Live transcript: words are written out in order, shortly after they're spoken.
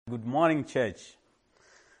morning, church.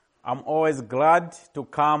 I'm always glad to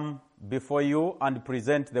come before you and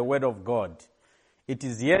present the Word of God. It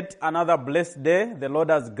is yet another blessed day the Lord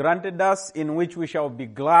has granted us, in which we shall be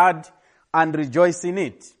glad and rejoice in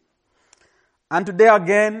it. And today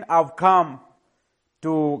again, I've come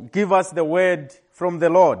to give us the Word from the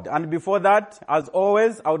Lord. And before that, as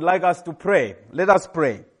always, I would like us to pray. Let us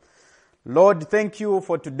pray. Lord, thank you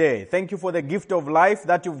for today. Thank you for the gift of life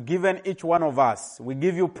that you've given each one of us. We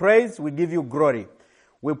give you praise. We give you glory.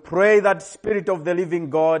 We pray that Spirit of the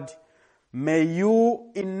living God, may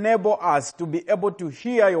you enable us to be able to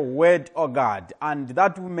hear your word, O God, and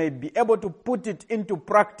that we may be able to put it into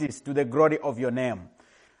practice to the glory of your name.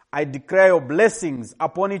 I declare your blessings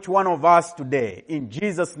upon each one of us today. In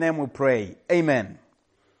Jesus' name we pray. Amen.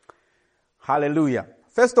 Hallelujah.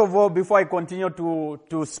 First of all, before I continue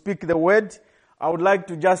to speak the word, I would like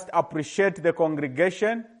to just appreciate the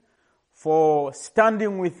congregation for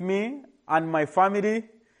standing with me and my family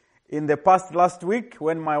in the past last week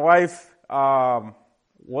when my wife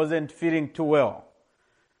wasn't feeling too well.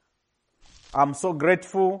 I'm so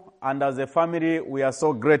grateful, and as a family, we are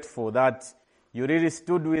so grateful that you really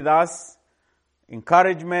stood with us,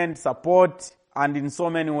 encouragement, support, and in so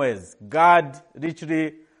many ways. God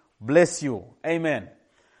richly bless you. Amen.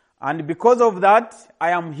 And because of that,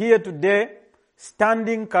 I am here today,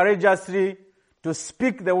 standing courageously to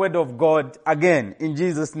speak the word of God again, in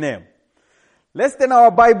Jesus' name. Let's turn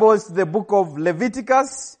our Bibles to the book of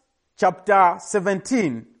Leviticus, chapter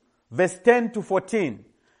 17, verse 10 to 14.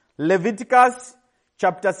 Leviticus,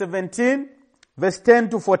 chapter 17, verse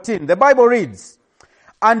 10 to 14. The Bible reads,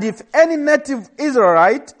 "And if any native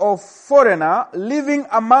Israelite or foreigner living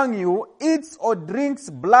among you eats or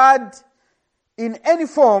drinks blood in any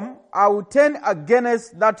form, I will turn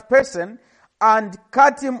against that person and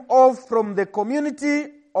cut him off from the community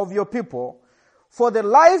of your people. For the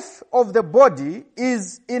life of the body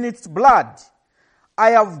is in its blood.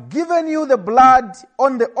 I have given you the blood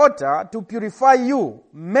on the altar to purify you,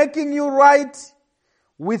 making you right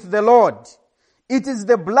with the Lord. It is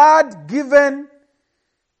the blood given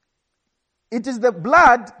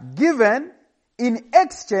in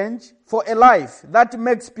exchange for a life that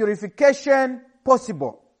makes purification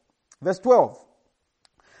possible." Verse 12.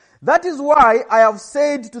 "That is why I have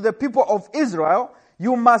said to the people of Israel,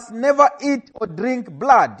 you must never eat or drink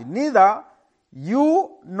blood, neither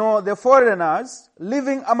you nor the foreigners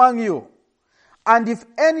living among you. And if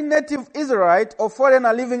any native Israelite or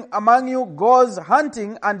foreigner living among you goes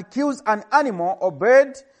hunting and kills an animal or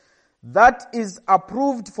bird that is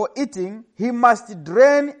approved for eating, he must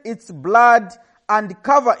drain its blood and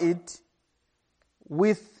cover it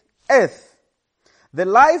with earth. The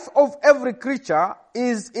life of every creature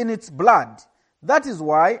is in its blood. That is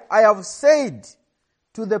why I have said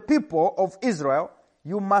to the people of Israel,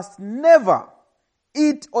 you must never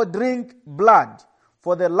eat or drink blood,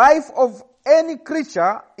 for the life of any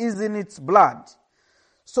creature is in its blood.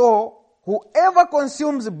 So whoever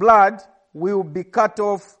consumes blood will be cut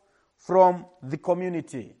off from the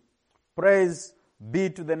community." Praise be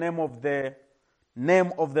to the name of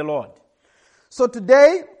the Lord. So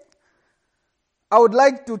today, I would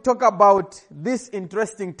like to talk about this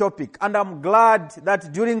interesting topic, and I'm glad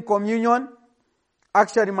that during communion,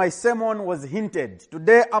 actually my sermon was hinted.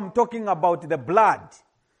 Today I'm talking about the blood,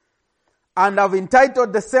 and I've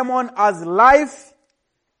entitled the sermon as "Life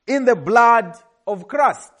in the Blood of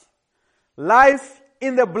Christ." Life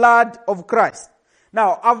in the blood of Christ.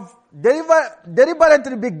 Now, I've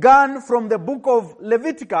deliberately begun from the book of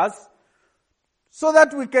Leviticus so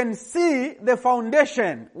that we can see the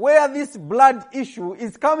foundation where this blood issue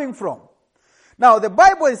is coming from. Now, the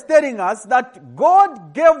Bible is telling us that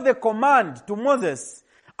God gave the command to Moses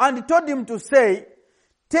and told him to say,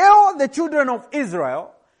 "Tell the children of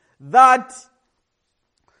Israel that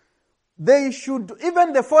they should,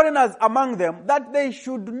 even the foreigners among them, that they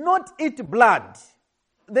should not eat blood.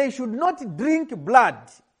 They should not drink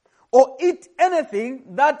blood or eat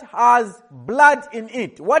anything that has blood in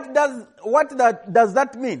it." What does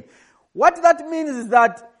that mean? What that means is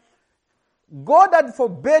that God had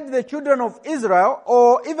forbade the children of Israel,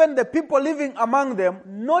 or even the people living among them,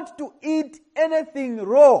 not to eat anything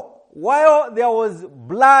raw while there was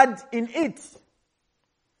blood in it.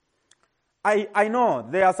 I know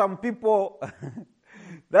there are some people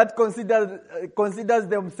that considers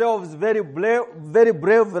themselves very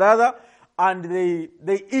brave rather, and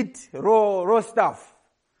they eat raw stuff.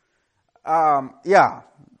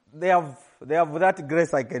 They have that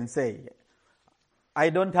grace, I can say. I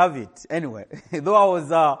don't have it anyway. Though I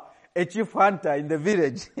was a chief hunter in the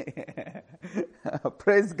village.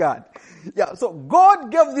 Praise God. Yeah, so God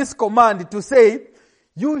gave this command to say,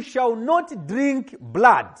 you shall not drink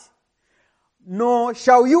blood, nor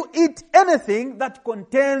shall you eat anything that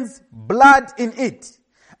contains blood in it.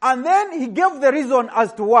 And then he gave the reason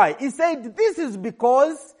as to why. He said, this is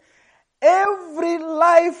because every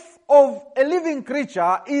life of a living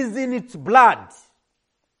creature is in its blood.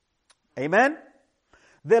 Amen?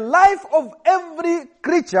 The life of every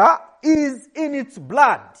creature is in its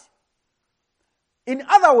blood. In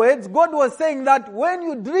other words, God was saying that when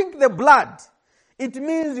you drink the blood, it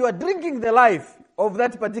means you are drinking the life of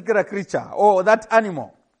that particular creature or that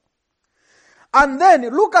animal. And then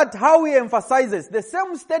look at how he emphasizes. The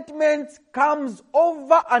same statement comes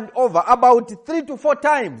over and over, about 3 to 4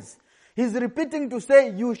 times. He's repeating to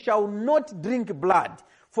say, you shall not drink blood,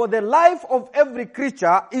 for the life of every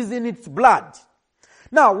creature is in its blood.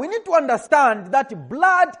 Now, we need to understand that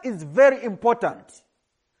blood is very important.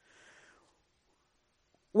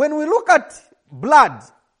 When we look at blood,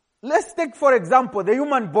 let's take, for example, the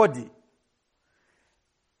human body.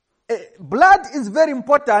 Blood is very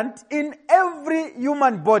important in every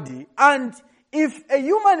human body. And if a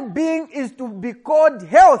human being is to be called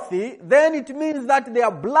healthy, then it means that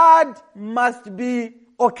their blood must be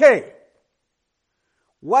okay.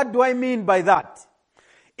 What do I mean by that?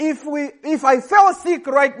 If I fell sick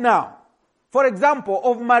right now, for example,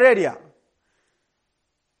 of malaria,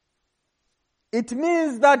 it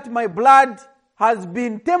means that my blood has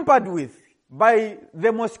been tampered with by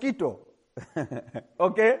the mosquito.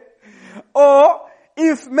 Okay? Or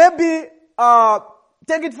if maybe,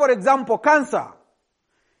 take it for example, cancer.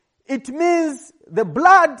 It means the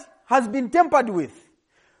blood has been tampered with.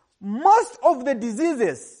 Most of the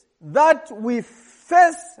diseases that we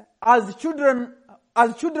face as children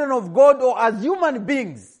of God or as human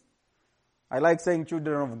beings, I like saying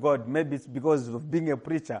children of God, maybe it's because of being a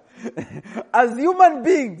preacher. As human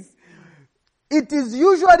beings, it is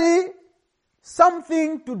usually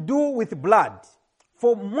something to do with blood.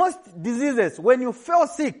 For most diseases, when you feel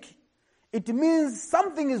sick, it means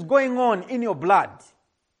something is going on in your blood.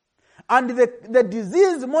 And the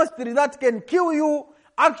disease mostly that can kill you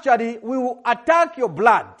actually will attack your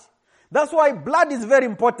blood. That's why blood is very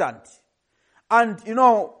important. And you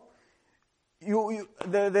know,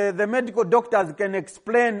 the medical doctors can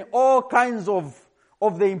explain all kinds of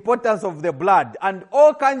the importance of the blood and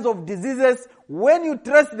all kinds of diseases. When you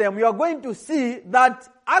trace them, you are going to see that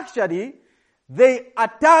actually they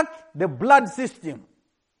attack the blood system.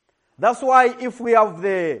 That's why if we have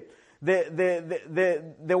the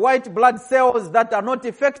white blood cells that are not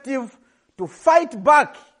effective to fight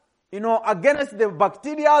back, against the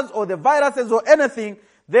bacteria or the viruses or anything,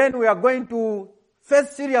 then we are going to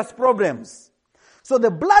face serious problems. So the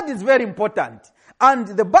blood is very important. And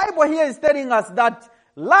the Bible here is telling us that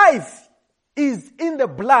life is in the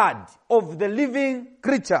blood of the living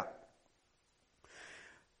creature.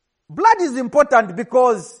 Blood is important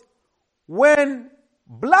because when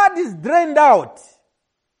blood is drained out,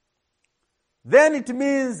 then it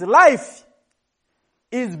means life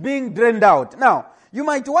is being drained out. Now, you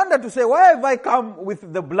might wonder to say, why have I come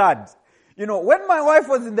with the blood? When my wife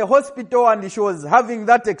was in the hospital and she was having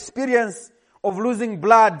that experience of losing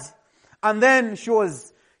blood, and then she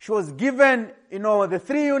was given, the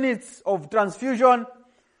 3 units of transfusion.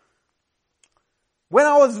 When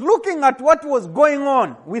I was looking at what was going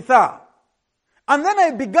on with her, and then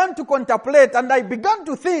I began to contemplate and I began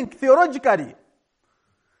to think theologically.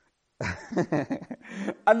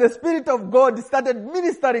 And the Spirit of God started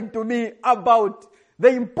ministering to me about the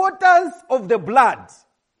importance of the blood.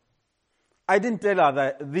 I didn't tell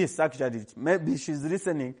her this actually. Maybe she's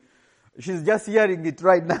listening. She's just hearing it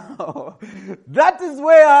right now. That is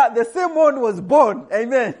where the same one was born.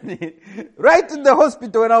 Amen. Right in the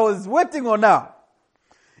hospital when I was waiting on her.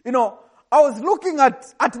 I was looking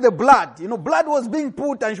at the blood. Blood was being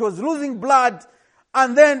put and she was losing blood.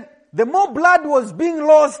 And then the more blood was being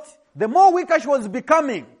lost, the more weaker she was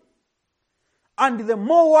becoming. And the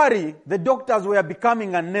more worry the doctors were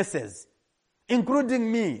becoming and nurses,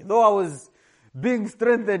 including me, though I was being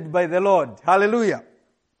strengthened by the Lord. Hallelujah.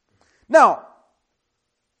 Now,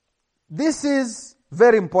 this is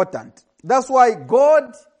very important. That's why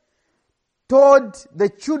God told the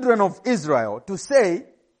children of Israel to say,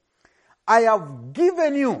 I have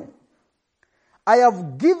given you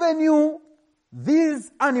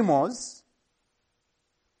these animals.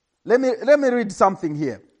 Let me read something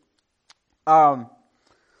here.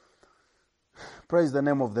 Praise the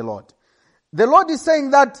name of the Lord. The Lord is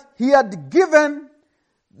saying that He had given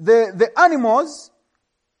the animals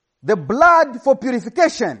the blood for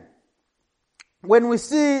purification. When we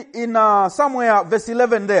see in somewhere verse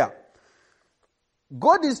 11 there,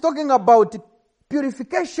 God is talking about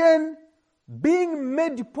purification being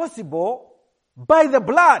made possible by the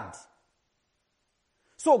blood.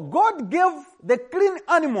 So God gave the clean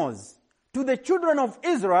animals to the children of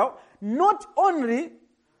Israel not only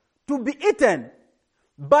to be eaten,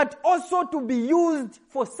 but also to be used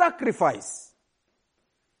for sacrifice.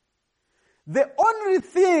 The only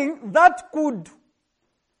thing that could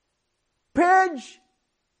purge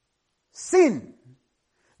sin,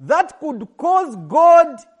 that could cause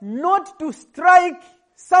God not to strike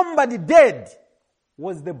somebody dead,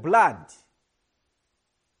 was the blood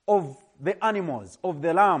of the animals, of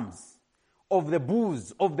the lambs, of the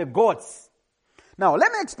bulls, of the goats. Now,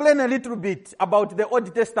 let me explain a little bit about the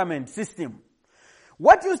Old Testament system.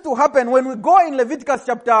 What used to happen when we go in Leviticus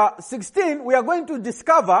chapter 16, we are going to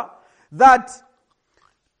discover that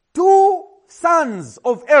two sons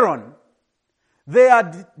of Aaron, they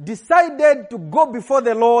had decided to go before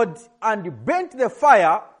the Lord and burnt the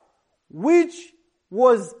fire, which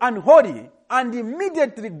was unholy, and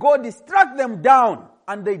immediately God struck them down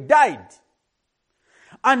and they died.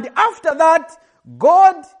 And after that,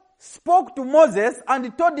 God spoke to Moses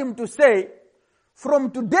and told him to say,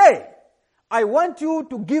 from today, I want you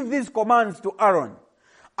to give these commands to Aaron.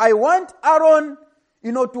 I want Aaron,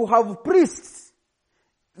 to have priests.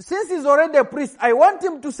 Since he's already a priest, I want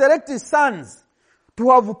him to select his sons to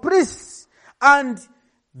have priests. And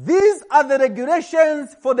these are the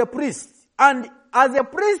regulations for the priest. And as a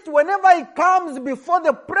priest, whenever he comes before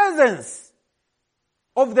the presence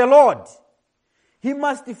of the Lord, he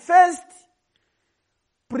must first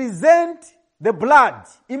present the blood.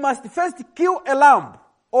 He must first kill a lamb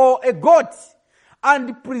or a goat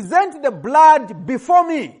and present the blood before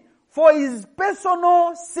me for his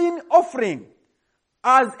personal sin offering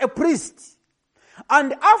as a priest.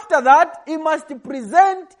 And after that, he must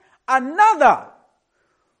present another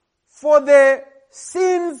for the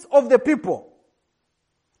sins of the people.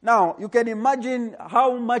 Now, you can imagine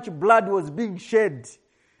how much blood was being shed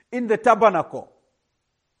in the tabernacle.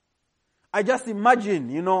 I just imagine,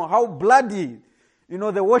 how bloody,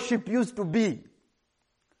 the worship used to be.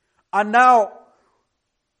 And now,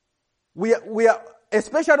 we are,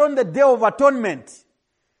 especially on the Day of Atonement,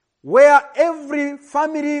 where every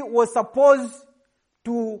family was supposed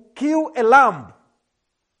to kill a lamb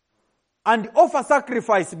and offer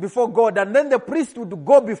sacrifice before God, and then the priest would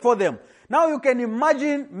go before them. Now you can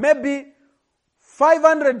imagine maybe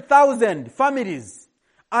 500,000 families,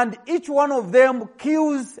 and each one of them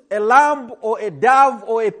kills a lamb or a dove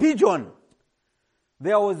or a pigeon.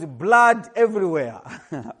 There was blood everywhere.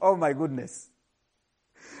 Oh my goodness.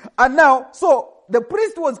 And now, so the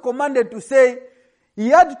priest was commanded to say he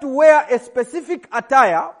had to wear a specific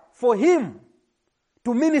attire for him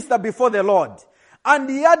to minister before the Lord. And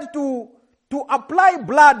he had to apply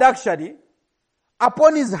blood actually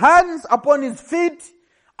upon his hands, upon his feet,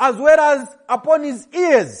 as well as upon his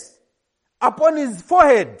ears, upon his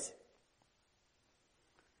forehead.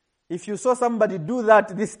 If you saw somebody do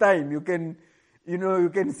that this time, you can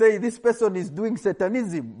say this person is doing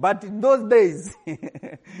Satanism. But in those days,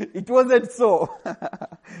 it wasn't so.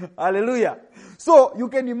 Hallelujah. So you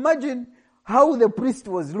can imagine how the priest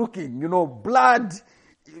was looking. Blood,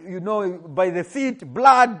 by the feet,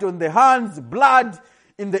 blood on the hands, blood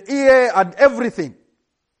in the ear and everything.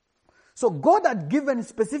 So God had given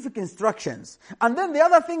specific instructions. And then the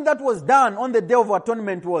other thing that was done on the Day of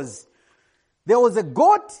Atonement was, there was a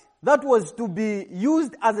goat that was to be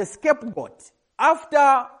used as a scapegoat.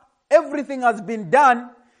 After everything has been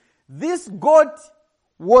done, this goat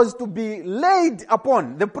was to be laid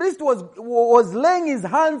upon. The priest was laying his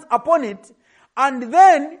hands upon it, and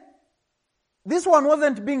then this one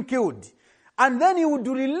wasn't being killed. And then he would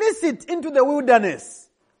release it into the wilderness.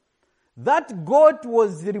 That goat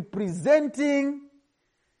was representing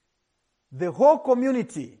the whole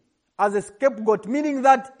community as a scapegoat, meaning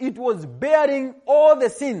that it was bearing all the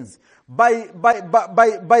sins. By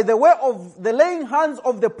the way of the laying hands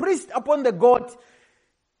of the priest upon the goat,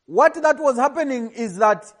 what that was happening is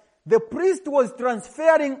that the priest was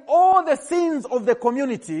transferring all the sins of the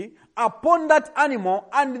community upon that animal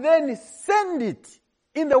and then send it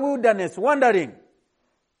in the wilderness, wandering.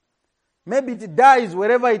 Maybe it dies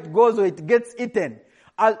wherever it goes or it gets eaten.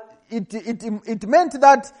 It meant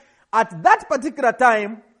that at that particular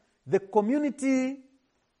time, the community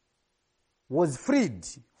was freed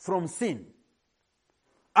from sin.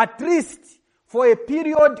 At least for a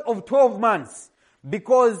period of 12 months.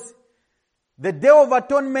 Because the Day of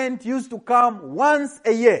Atonement used to come once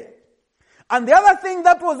a year. And the other thing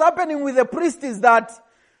that was happening with the priest is that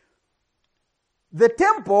the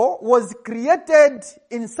temple was created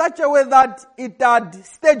in such a way that it had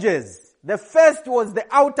stages. The first was the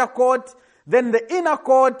outer court, then the inner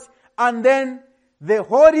court, and then the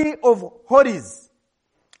Holy of Holies.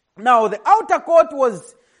 Now, the outer court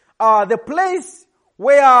was the place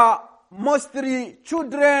where mostly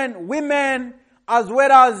children, women, as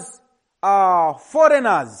well as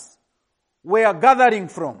foreigners were gathering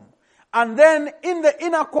from. And then in the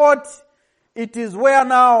inner court, it is where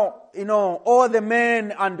now, all the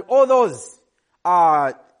men and all those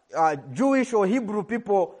Jewish or Hebrew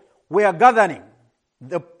people were gathering.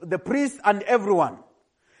 The priests and everyone.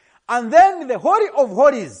 And then the Holy of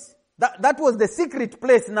Holies, that was the secret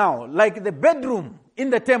place now, like the bedroom in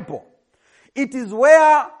the temple. It is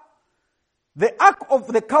where the Ark of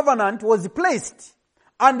the Covenant was placed.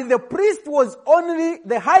 And the priest was only,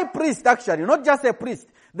 the high priest actually, not just a priest.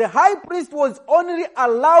 The high priest was only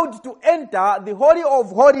allowed to enter the Holy of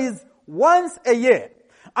Holies once a year.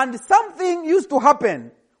 And something used to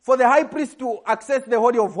happen for the high priest to access the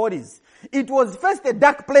Holy of Holies. It was first a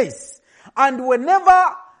dark place. And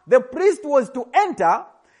whenever the priest was to enter,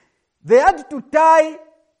 they had to tie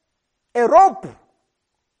a rope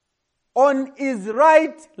on his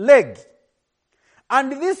right leg.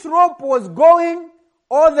 And this rope was going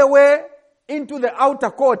all the way into the outer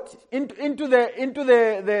court, into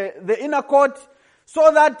the inner court,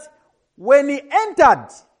 so that when he entered,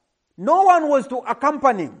 no one was to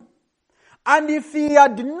accompany him. And if he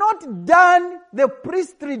had not done the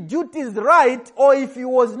priestly duties right, or if he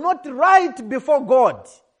was not right before God,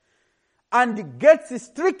 and gets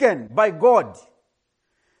stricken by God,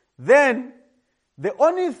 then the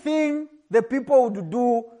only thing the people would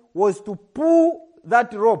do was to pull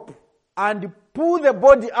that rope and pull the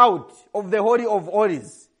body out of the Holy of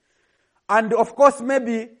Holies. And of course,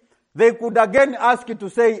 maybe they could again ask you to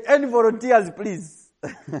say, any volunteers, please.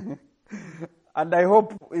 And I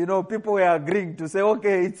hope, people were agreeing to say,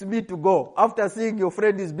 okay, it's me to go, after seeing your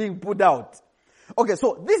friend is being put out. Okay,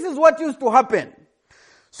 so this is what used to happen.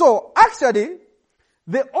 So, actually,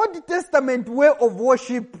 the Old Testament way of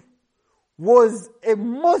worship was a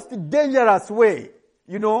most dangerous way,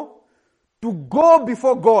 to go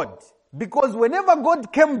before God. Because whenever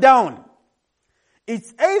God came down,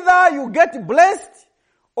 it's either you get blessed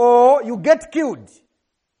or you get killed.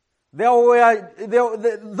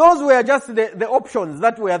 Those were just the options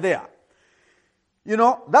that were there.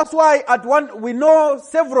 That's why we know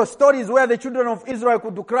several stories where the children of Israel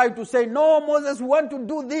could cry to say, no, Moses, we want to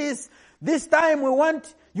do this. This time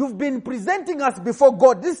you've been presenting us before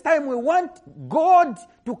God. This time we want God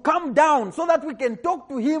to come down so that we can talk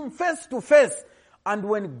to Him face to face. And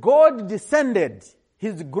when God descended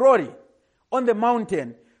His glory on the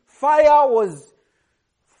mountain, fire was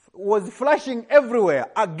flashing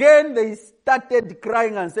everywhere. Again, they started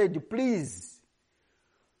crying and said, please,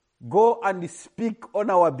 go and speak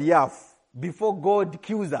on our behalf before God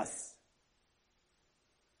kills us.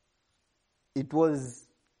 It was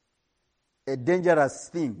a dangerous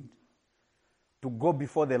thing to go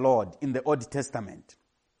before the Lord in the Old Testament.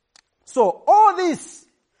 So all this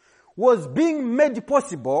was being made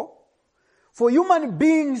possible for human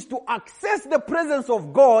beings to access the presence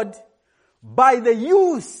of God by the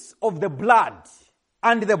use of the blood.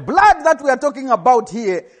 And the blood that we are talking about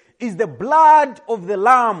here is the blood of the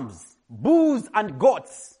lambs, bulls and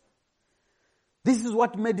goats. This is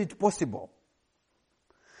what made it possible.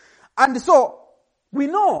 And so, we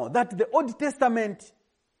know that the Old Testament,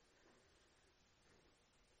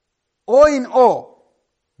 all in all,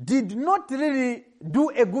 did not really do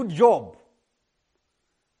a good job.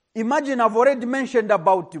 Imagine, I've already mentioned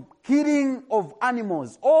about killing of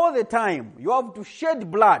animals all the time. You have to shed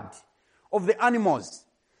blood of the animals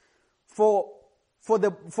for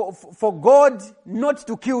God not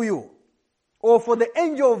to kill you, or for the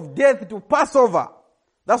angel of death to pass over.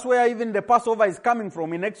 That's where even the Passover is coming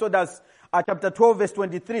from in Exodus chapter 12 verse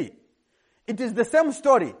 23. It is the same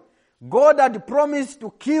story. God had promised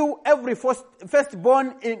to kill every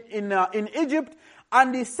firstborn in Egypt,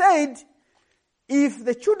 and He said, if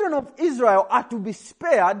the children of Israel are to be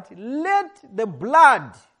spared, let the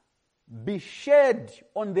blood be shed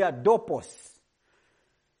on their doorposts.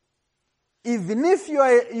 Even if you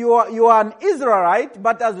are an Israelite,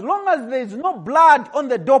 but as long as there is no blood on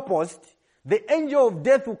the doorpost, the angel of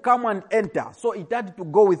death will come and enter. So it had to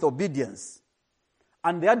go with obedience.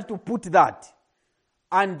 And they had to put that.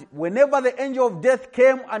 And whenever the angel of death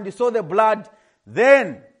came and he saw the blood,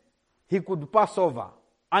 then he could pass over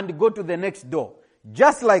and go to the next door.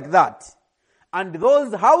 Just like that. And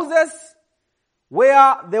those houses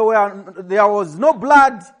where there was no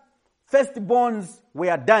blood, firstborns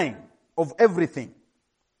were dying of everything.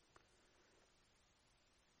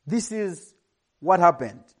 This is what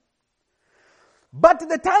happened. But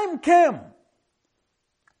the time came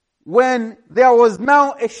when there was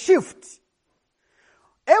now a shift.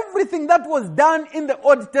 Everything that was done in the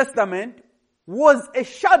Old Testament was a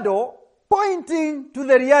shadow pointing to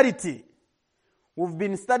the reality. We've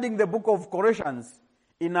been studying the book of Colossians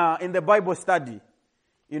in the Bible study,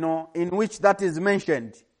 in which that is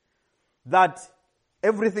mentioned, that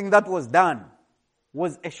everything that was done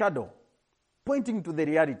was a shadow pointing to the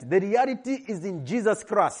reality. The reality is in Jesus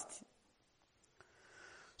Christ.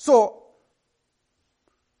 So,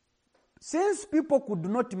 since people could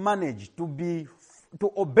not manage to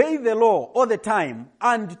obey the law all the time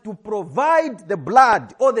and to provide the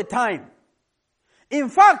blood all the time, in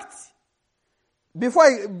fact, before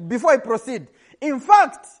I proceed, in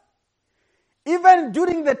fact, even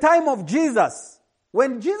during the time of Jesus,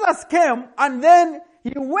 when Jesus came and then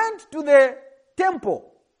he went to the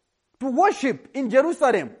temple to worship in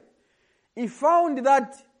Jerusalem, he found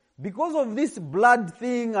that because of this blood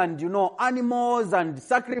thing and, animals and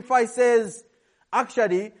sacrifices,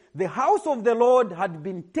 actually, the house of the Lord had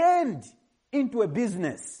been turned into a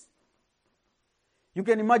business. You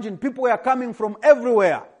can imagine people were coming from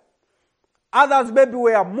everywhere. Others maybe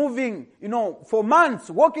were moving, for months,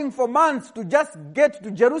 walking for months to just get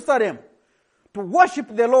to Jerusalem, to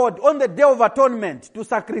worship the Lord on the Day of Atonement, to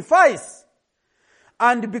sacrifice.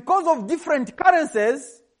 And because of different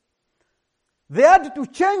currencies, they had to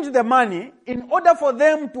change the money in order for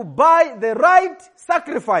them to buy the right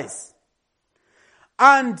sacrifice.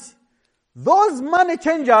 And those money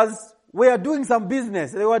changers were doing some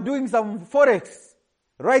business. They were doing some forex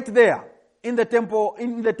right there in the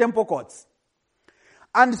temple courts.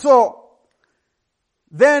 And so,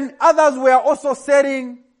 then others were also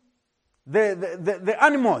selling the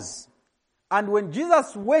animals. And when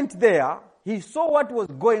Jesus went there, he saw what was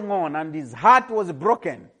going on and his heart was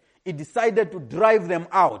broken. He decided to drive them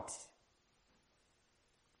out.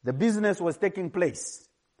 The business was taking place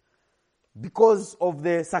because of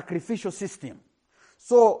the sacrificial system.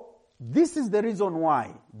 So, this is the reason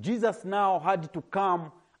why Jesus now had to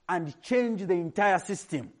come and change the entire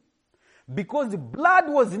system. Because blood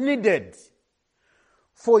was needed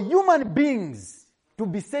for human beings to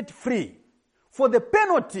be set free, for the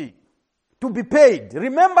penalty to be paid.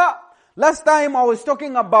 Remember, last time I was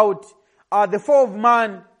talking about the fall of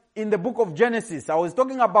man in the book of Genesis. I was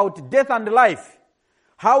talking about death and life.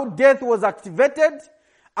 How death was activated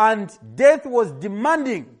and death was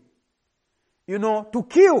demanding, to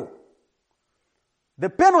kill. The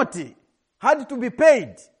penalty had to be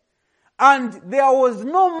paid. And there was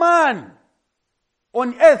no man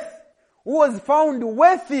on earth who was found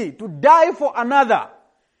worthy to die for another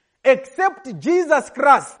except Jesus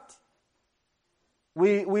Christ.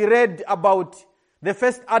 We read about the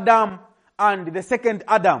first Adam and the second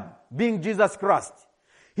Adam being Jesus Christ.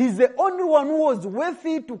 He's the only one who was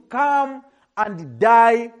worthy to come and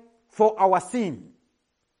die for our sin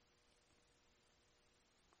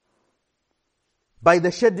by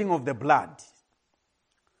the shedding of the blood.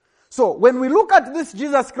 So, when we look at this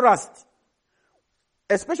Jesus Christ,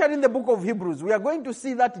 especially in the book of Hebrews, we are going to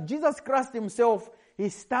see that Jesus Christ himself, he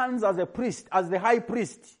stands as a priest, as the high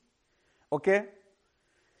priest. Okay?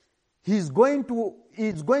 He's going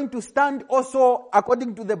to stand also,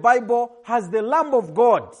 according to the Bible, as the Lamb of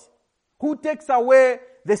God, who takes away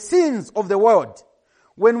the sins of the world.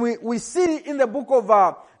 When we see in the book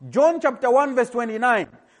of John chapter 1 verse 29,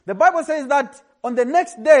 the Bible says that on the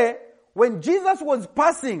next day, when Jesus was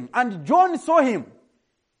passing and John saw him,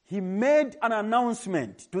 he made an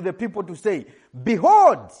announcement to the people to say,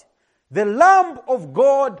 "Behold, the Lamb of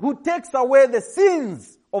God who takes away the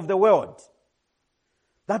sins of the world."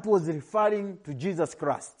 That was referring to Jesus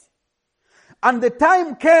Christ. And the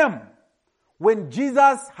time came when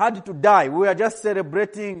Jesus had to die. We were just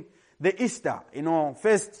celebrating the Easter.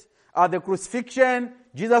 First the crucifixion,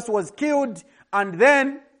 Jesus was killed, and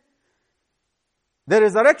then the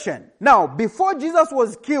resurrection. Now, before Jesus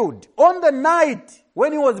was killed, on the night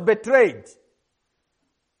when he was betrayed,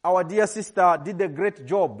 our dear sister did a great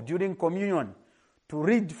job during communion to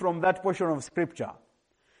read from that portion of scripture.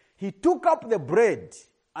 He took up the bread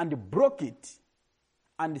and broke it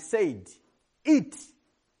and said, "Eat."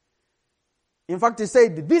 In fact, he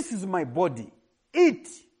said, "This is my body. Eat.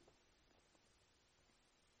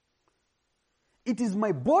 It is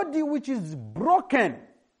my body which is broken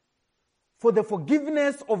for the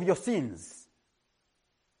forgiveness of your sins."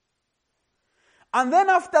 And then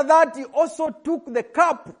after that, he also took the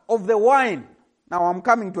cup of the wine. Now I'm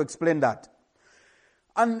coming to explain that.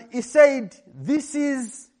 And he said, "This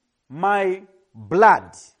is my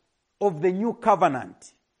blood of the new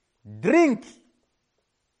covenant. Drink."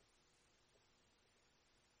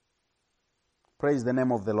 Praise the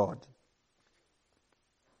name of the Lord.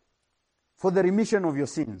 for the remission of your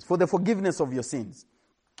sins, for the forgiveness of your sins.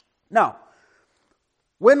 Now,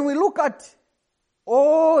 when we look at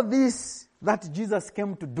all this that Jesus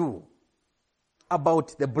came to do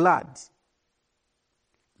about the blood,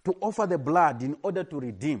 to offer the blood in order to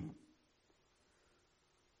redeem,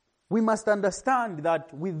 we must understand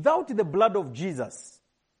that without the blood of Jesus,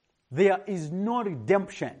 there is no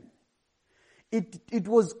redemption. It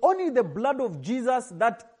was only the blood of Jesus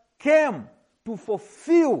that came to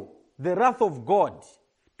fulfill the wrath of God,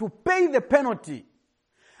 to pay the penalty.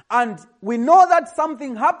 And we know that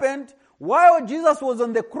something happened while Jesus was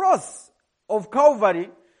on the cross of Calvary.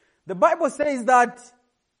 The Bible says that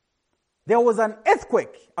there was an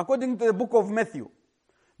earthquake, according to the book of Matthew.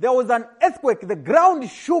 There was an earthquake, the ground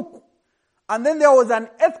shook, and then there was an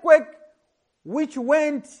earthquake which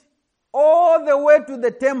went all the way to the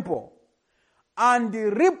temple and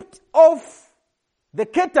ripped off the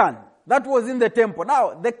curtain that was in the temple.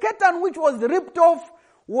 Now, the curtain which was ripped off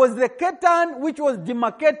was the curtain which was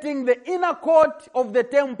demarcating the inner court of the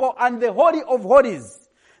temple and the Holy of Holies.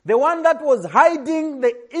 The one that was hiding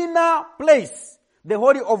the inner place, the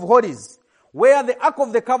Holy of Holies, where the Ark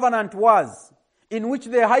of the Covenant was, in which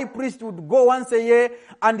the high priest would go once a year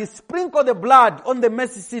and sprinkle the blood on the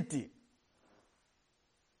mercy seat.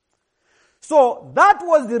 So that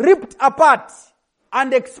was ripped apart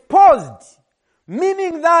and exposed,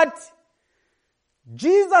 meaning that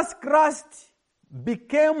Jesus Christ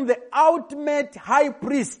became the ultimate high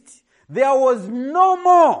priest. There was no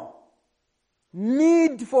more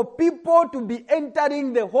need for people to be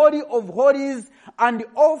entering the Holy of Holies and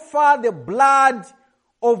offer the blood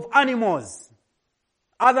of animals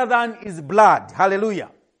other than his blood.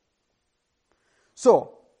 Hallelujah.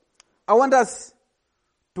 So, I want us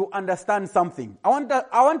to understand something. I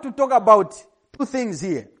want to talk about two things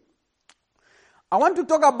here. I want to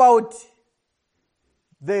talk about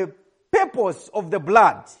the purpose of the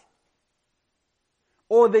blood,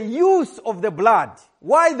 or the use of the blood.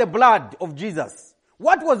 Why the blood of Jesus?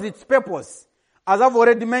 What was its purpose? As I've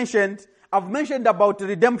already mentioned, I've mentioned about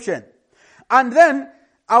redemption. And then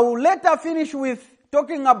I will later finish with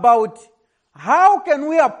talking about how can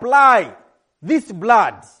we apply this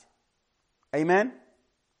blood. Amen?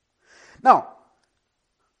 Now,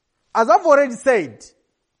 as I've already said,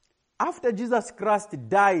 after Jesus Christ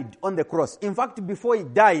died on the cross, in fact, before he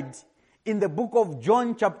died, in the book of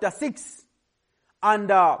John chapter 6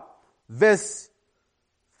 and verse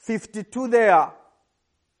 52 there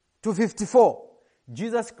to 54,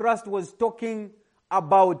 Jesus Christ was talking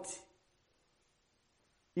about,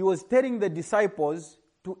 he was telling the disciples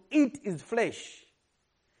to eat his flesh.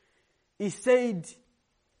 He said,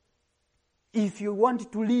 if you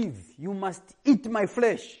want to live, you must eat my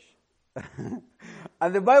flesh.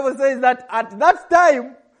 And the Bible says that at that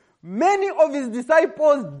time, many of his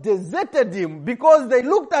disciples deserted him because they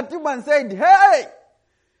looked at him and said, hey,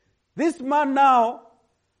 this man now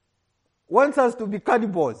wants us to be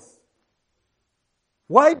cannibals.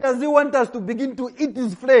 Why does he want us to begin to eat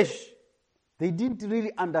his flesh? They didn't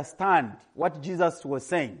really understand what Jesus was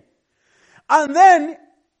saying. And then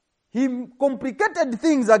he complicated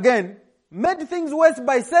things again, made things worse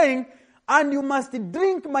by saying, and you must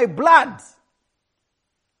drink my blood.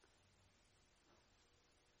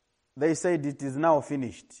 They said it is now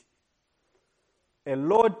finished. A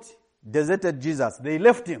lot deserted Jesus. They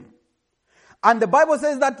left him. And the Bible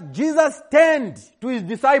says that Jesus turned to his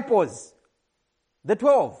disciples, the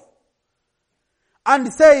 12,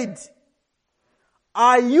 and said,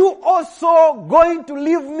 are you also going to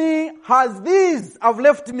leave me as these have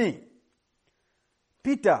left me?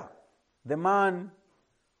 Peter, the man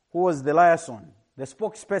who was the liaison, the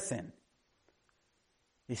spokesperson,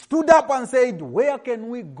 he stood up and said, where can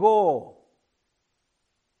we go,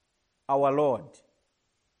 our Lord?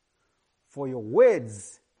 For your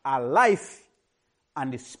words are life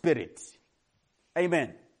and spirit.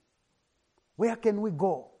 Amen. Where can we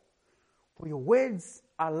go? For your words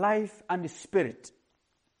are life and spirit.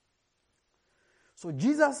 So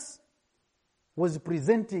Jesus was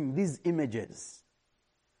presenting these images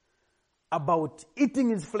about eating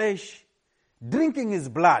his flesh, drinking his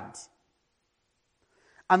blood.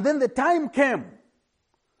 And then the time came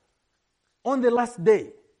on the last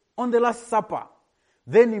day, on the Last Supper.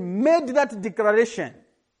 Then he made that declaration.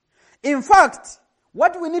 In fact,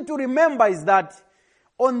 what we need to remember is that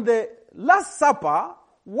on the Last Supper,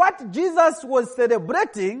 what Jesus was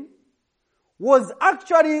celebrating was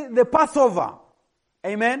actually the Passover.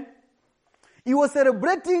 Amen? He was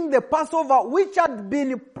celebrating the Passover which had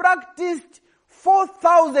been practiced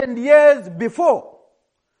 4,000 years before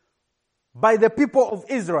by the people of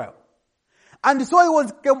Israel. And so he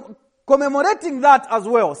was commemorating that as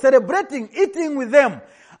well, celebrating, eating with them.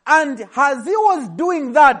 And as he was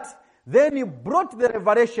doing that, then he brought the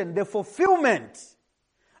revelation, the fulfillment,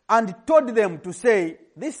 and told them to say,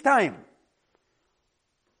 this time,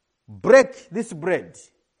 break this bread,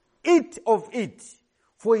 eat of it,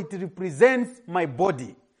 for it represents my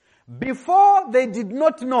body. Before, they did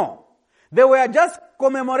not know. They were just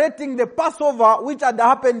commemorating the Passover which had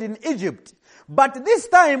happened in Egypt. But this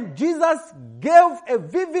time, Jesus gave a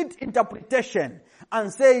vivid interpretation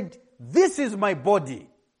and said, this is my body.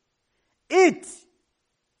 Eat,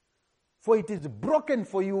 for it is broken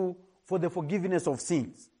for you for the forgiveness of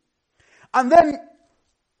sins. And then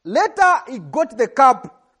later he got the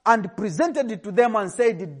cup and presented it to them and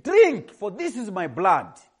said, drink, for this is my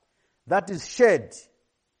blood that is shed.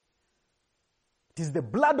 It is the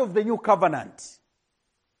blood of the new covenant.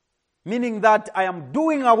 Meaning that I am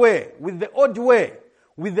doing away with the old way,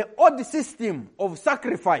 with the old system of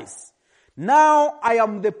sacrifice. Now I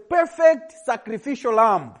am the perfect sacrificial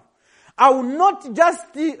lamb. I will not just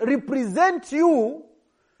represent you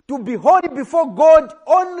to be holy before God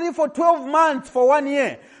only for 12 months, for 1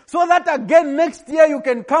 year, so that again next year you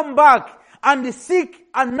can come back and seek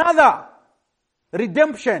another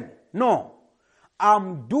redemption. No.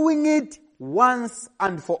 I'm doing it once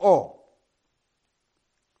and for all.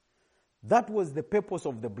 That was the purpose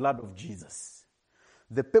of the blood of Jesus.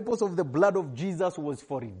 The purpose of the blood of Jesus was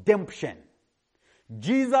for redemption.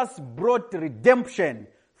 Jesus brought redemption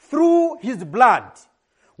through his blood.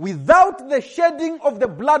 Without the shedding of the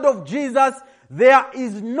blood of Jesus, there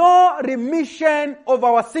is no remission of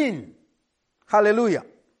our sin. Hallelujah.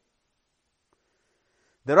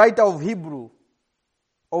 The writer of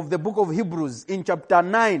the book of Hebrews, in chapter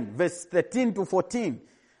 9, verse 13 to 14,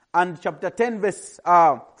 and chapter 10, verse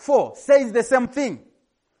 4, says the same thing.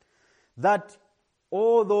 That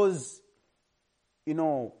all those,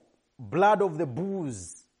 blood of the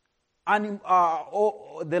bulls,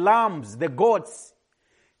 the lambs, the goats,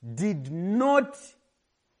 did not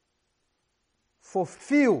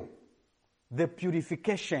fulfill the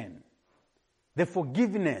purification, the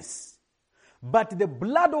forgiveness. But the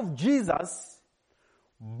blood of Jesus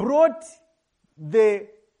brought the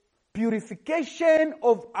purification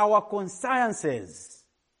of our consciences.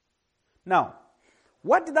 Now,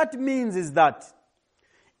 what that means is that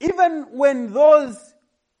even when those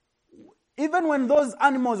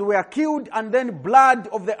animals were killed and then blood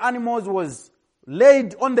of the animals was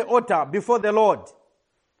laid on the altar before the Lord,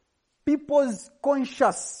 people's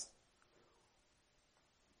conscience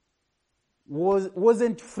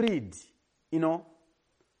wasn't freed,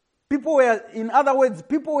 People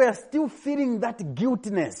were still feeling that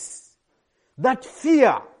guiltiness. That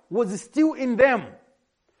fear was still in them.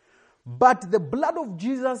 But the blood of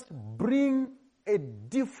Jesus brings a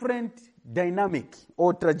different dynamic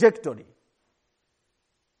or trajectory.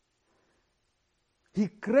 He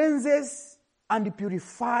cleanses and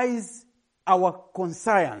purifies our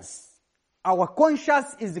conscience. Our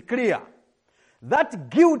conscience is clear. That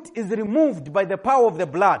guilt is removed by the power of the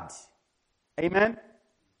blood. Amen?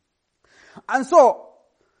 And so,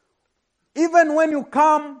 even when you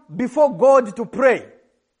come before God to pray,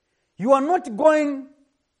 you are not going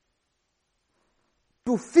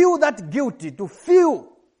to feel that guilty, to feel,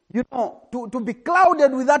 to be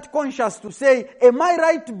clouded with that conscience to say, am I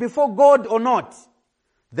right before God or not?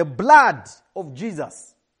 The blood of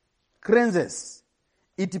Jesus cleanses.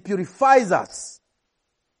 It purifies us.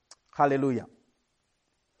 Hallelujah.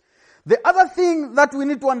 The other thing that we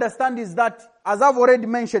need to understand is that, as I've already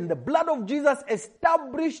mentioned, the blood of Jesus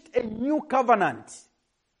established a new covenant,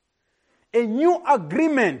 a new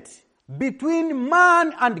agreement between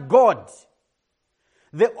man and God.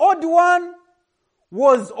 The old one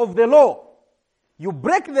was of the law. You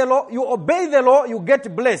break the law, you obey the law, you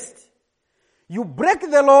get blessed. You break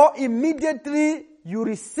the law, immediately you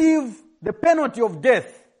receive the penalty of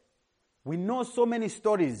death. We know so many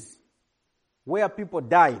stories where people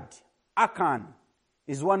died. Achan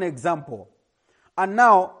is one example. And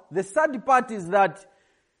now, the sad part is that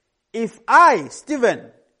if I,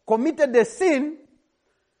 Stephen, committed a sin,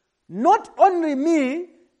 not only me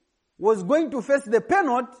was going to face the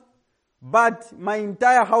penalty, but my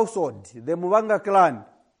entire household, the Muvanga clan,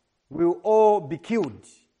 will all be killed.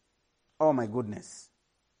 Oh my goodness.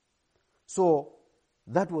 So,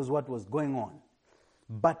 that was what was going on.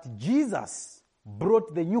 But Jesus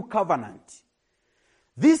brought the new covenant.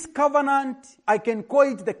 This covenant, I can call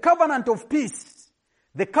it the covenant of peace,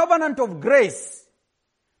 the covenant of grace,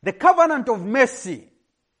 the covenant of mercy,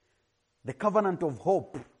 the covenant of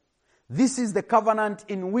hope. This is the covenant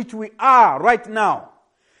in which we are right now,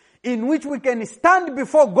 in which we can stand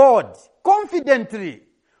before God confidently,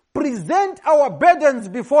 present our burdens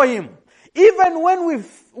before Him. Even when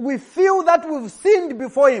we feel that we've sinned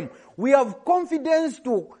before Him, we have confidence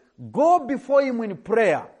to go before Him in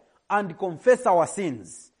prayer and confess our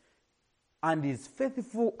sins. And He is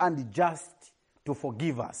faithful and just to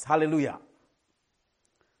forgive us. Hallelujah.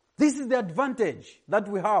 This is the advantage that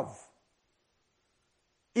we have.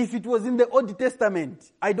 If it was in the Old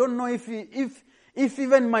Testament, I don't know if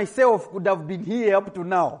even myself could have been here up to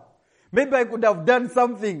now. Maybe I could have done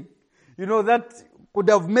something, that could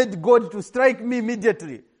have made God to strike me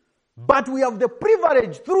immediately. But we have the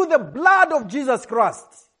privilege through the blood of Jesus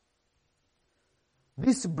Christ.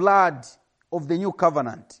 This blood of the new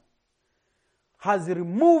covenant has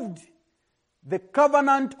removed the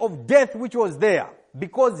covenant of death which was there,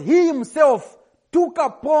 because He Himself took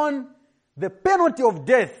upon the penalty of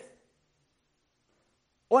death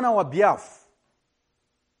on our behalf,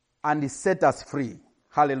 and He set us free.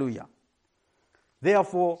 Hallelujah.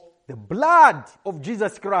 Therefore, the blood of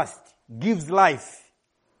Jesus Christ gives life.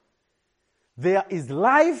 There is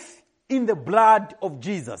life in the blood of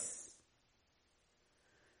Jesus.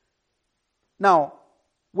 Now,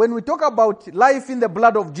 when we talk about life in the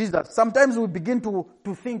blood of Jesus, sometimes we begin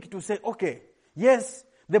to say, okay, yes,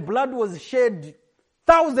 the blood was shed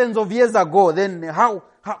thousands of years ago. Then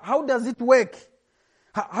how does it work?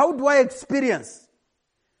 How do I experience?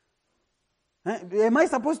 Am I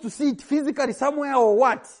supposed to see it physically somewhere or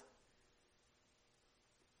what?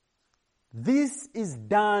 This is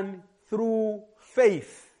done through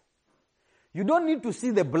faith. You don't need to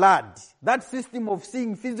see the blood. That system of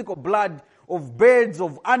seeing physical blood of birds,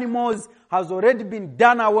 of animals, has already been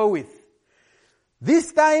done away with.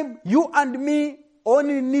 This time, you and me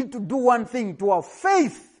only need to do one thing: to have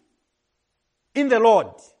faith in the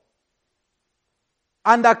Lord.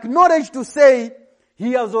 And acknowledge to say,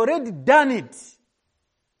 He has already done it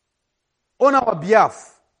on our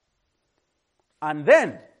behalf. And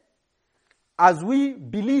then, as we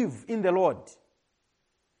believe in the Lord,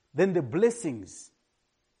 then the blessings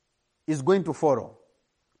is going to follow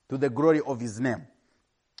to the glory of His name.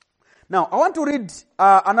 Now, I want to read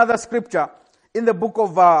another scripture in the book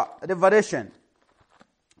of Revelation.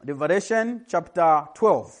 Revelation chapter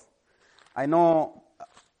 12. I know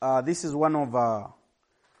this is one of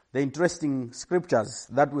the interesting scriptures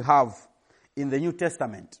that we have in the New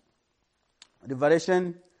Testament.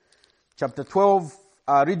 Revelation chapter 12,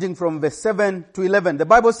 reading from verse 7 to 11. The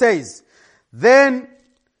Bible says, "Then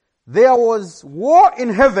there was war in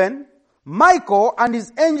heaven. Michael and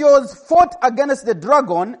his angels fought against the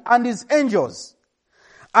dragon and his angels.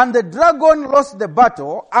 And the dragon lost the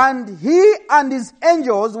battle, and he and his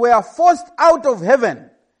angels were forced out of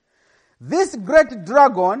heaven. This great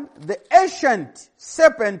dragon, the ancient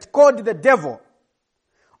serpent called the devil,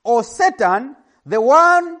 or Satan, the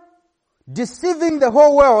one deceiving the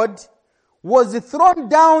whole world, was thrown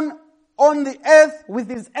down on the earth with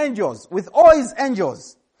his angels, with all his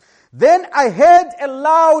angels. Then I heard a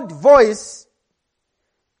loud voice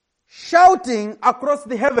shouting across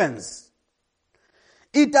the heavens,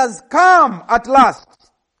 'It has come at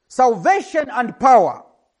last, salvation and power,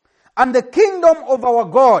 and the kingdom of our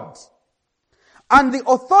God, and the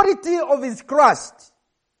authority of His Christ.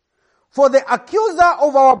 For the accuser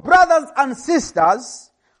of our brothers and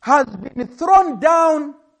sisters has been thrown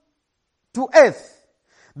down to earth,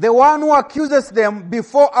 the one who accuses them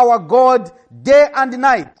before our God day and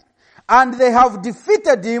night. And they have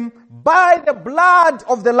defeated him by the blood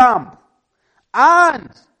of the Lamb and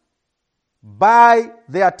by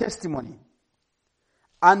their testimony.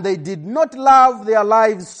 And they did not love their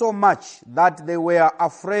lives so much that they were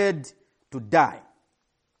afraid to die.'"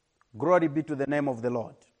 Glory be to the name of the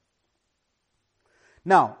Lord.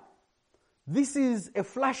 Now, this is a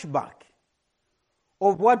flashback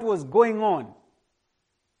of what was going on.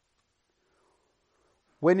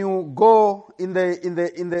 When you go in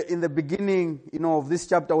the beginning, of this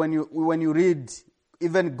chapter, when you read,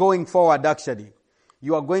 even going forward, actually,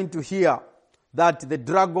 you are going to hear that the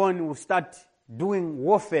dragon will start doing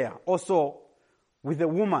warfare also with the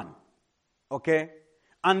woman, okay,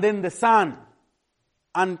 and then the son,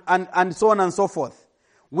 and so on and so forth,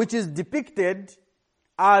 which is depicted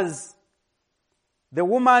as the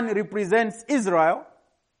woman represents Israel,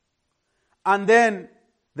 and then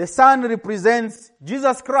the son represents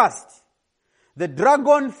Jesus Christ. The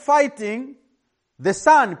dragon fighting the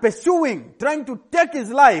son, pursuing, trying to take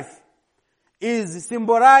his life, is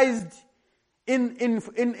symbolized in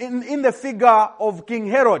the figure of King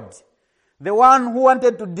Herod, the one who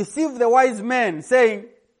wanted to deceive the wise men, saying,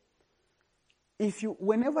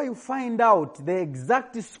 whenever you find out the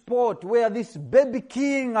exact spot where this baby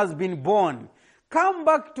king has been born, come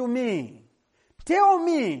back to me. tell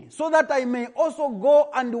me so that I may also go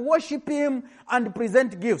and worship him and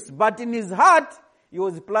present gifts. But in his heart, he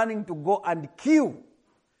was planning to go and kill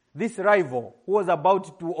this rival who was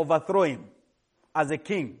about to overthrow him as a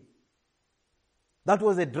king. That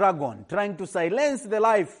was a dragon trying to silence the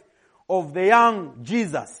life of the young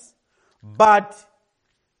Jesus. But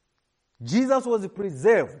Jesus was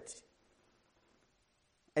preserved.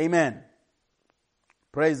 Amen.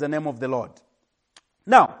 Praise the name of the Lord.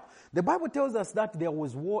 Now, the Bible tells us that there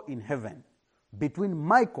was war in heaven between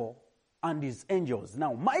Michael and his angels.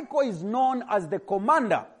 Now, Michael is known as the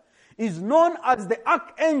commander, is known as the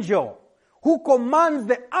archangel who commands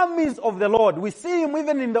the armies of the Lord. We see him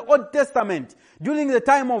even in the Old Testament during the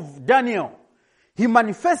time of Daniel. He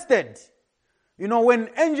manifested, when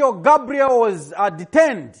angel Gabriel was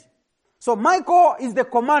detained. So Michael is the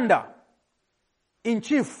commander in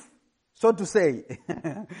chief, so to say.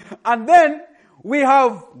 And then we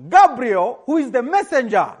have Gabriel, who is the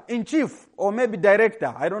messenger in chief, or maybe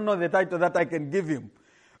director. I don't know the title that I can give him.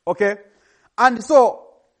 Okay? And so,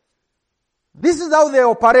 this is how they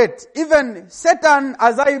operate. Even Satan,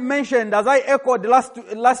 as I mentioned, as I echoed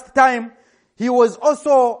last time, he was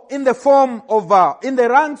also in the form of, in the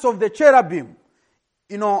ranks of the cherubim.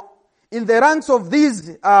 In the ranks of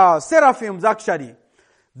these seraphims actually.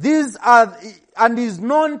 These are, and is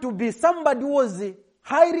known to be somebody who was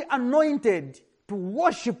highly anointed to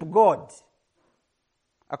worship God.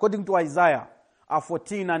 According to Isaiah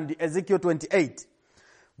 14 and Ezekiel 28.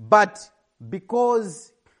 But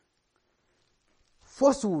because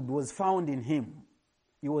falsehood was found in him,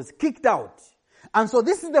 he was kicked out. And so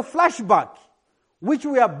this is the flashback which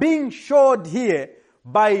we are being showed here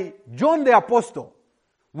by John the Apostle.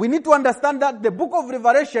 We need to understand that the book of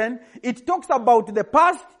Revelation, it talks about the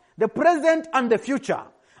past, the present, and the future.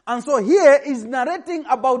 And so here is narrating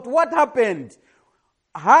about what happened.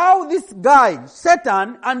 How this guy,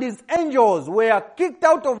 Satan, and his angels were kicked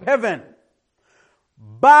out of heaven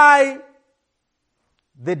by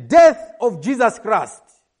the death of Jesus Christ.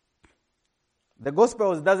 The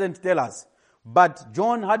Gospels doesn't tell us, but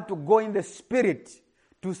John had to go in the spirit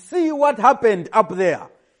to see what happened up there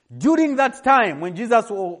during that time when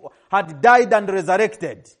Jesus had died and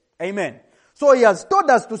resurrected. Amen. So he has told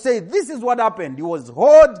us to say, this is what happened. He was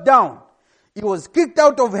hauled down. He was kicked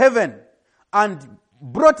out of heaven and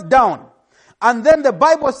brought down. And then the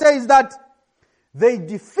Bible says that they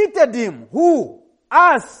defeated him. Who?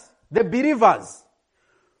 Us, the believers.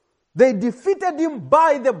 They defeated him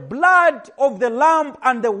by the blood of the Lamb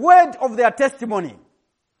and the word of their testimony.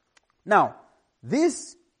 Now,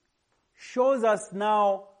 this shows us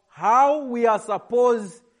now how we are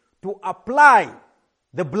supposed to apply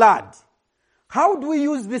the blood. How do we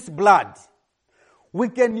use this blood? We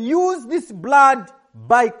can use this blood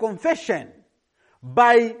by confession,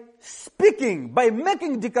 by speaking, by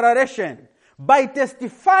making declaration, by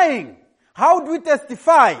testifying. How do we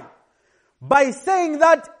testify? By saying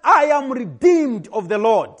that I am redeemed of the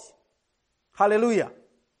Lord. Hallelujah.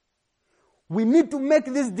 We need to make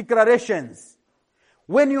these declarations.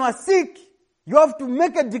 When you are sick, you have to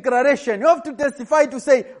make a declaration. You have to testify to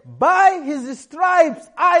say, by his stripes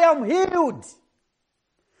I am healed.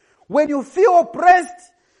 When you feel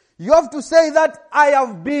oppressed, you have to say that I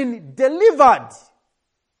have been delivered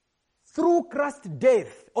through Christ's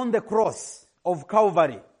death on the cross of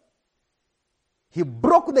Calvary. He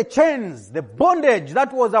broke the chains, the bondage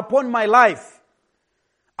that was upon my life.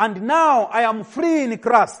 And now I am free in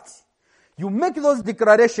Christ. You make those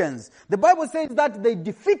declarations. The Bible says that they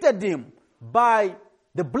defeated him by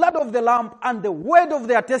the blood of the Lamb and the word of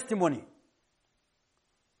their testimony.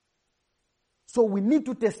 So we need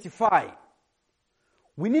to testify.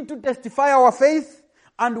 We need to testify our faith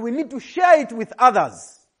and we need to share it with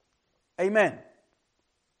others. Amen.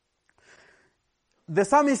 The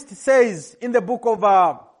psalmist says in the book of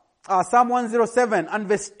Psalm 107 and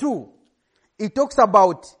verse 2, he talks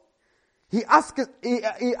about, he asks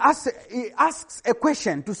a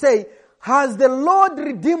question to say, has the Lord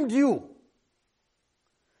redeemed you?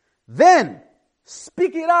 Then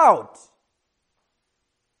speak it out.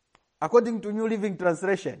 According to New Living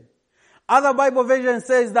Translation. Other Bible version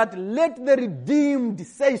says that let the redeemed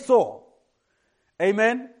say so.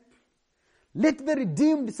 Amen. Let the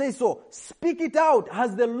redeemed say so. Speak it out.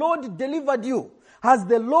 Has the Lord delivered you? Has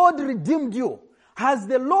the Lord redeemed you? Has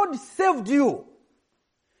the Lord saved you?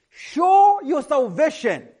 Show your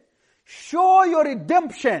salvation. Show your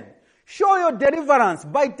redemption. Show your deliverance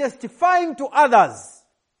by testifying to others.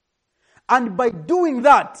 And by doing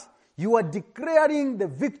that, you are declaring the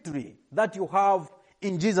victory that you have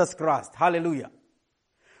in Jesus Christ. Hallelujah.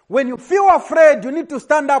 When you feel afraid, you need to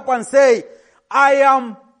stand up and say, I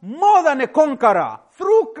am more than a conqueror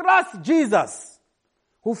through Christ Jesus,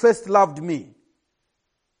 who first loved me.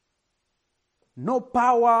 No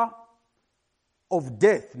power of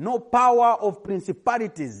death, no power of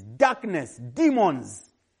principalities, darkness, demons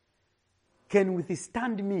can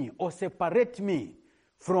withstand me or separate me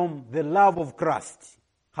from the love of Christ.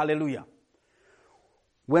 Hallelujah.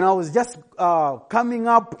 When I was just coming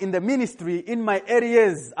up in the ministry in my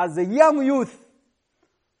areas as a young youth,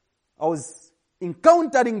 I was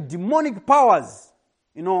encountering demonic powers.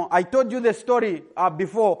 You know, I told you the story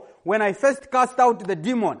before. When I first cast out the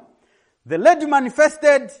demon, the lady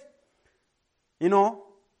manifested. You know,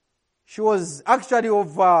 she was actually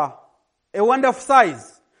of a wonderful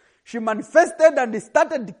size. She manifested and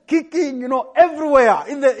started kicking, everywhere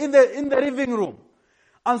in the living room.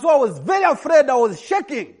 And so I was very afraid. I was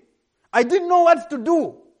shaking. I didn't know what to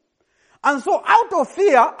do. And so out of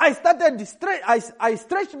fear, I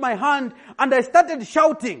stretched my hand and I started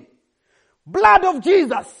shouting, blood of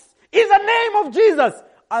Jesus, in the name of Jesus.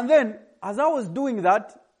 And then as I was doing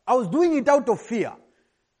that, I was doing it out of fear.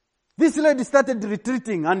 This lady started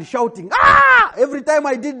retreating and shouting, ah! Every time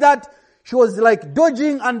I did that, she was like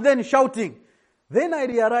dodging and then shouting. Then I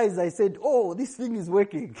realized, I said, oh, this thing is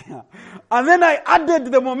working. And then I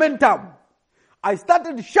added the momentum. I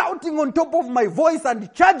started shouting on top of my voice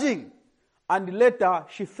and charging. And later,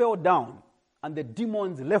 she fell down and the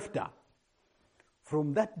demons left her.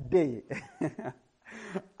 From that day,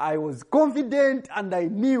 I was confident and I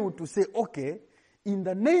knew to say, okay, in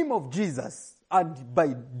the name of Jesus, and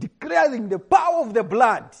by declaring the power of the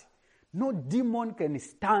blood, no demon can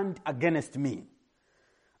stand against me.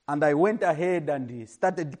 And I went ahead and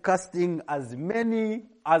started casting as many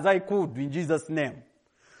as I could in Jesus' name.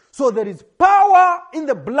 So there is power in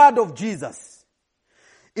the blood of Jesus.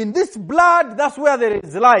 In this blood, that's where there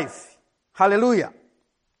is life. Hallelujah.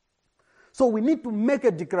 So we need to make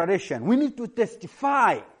a declaration. We need to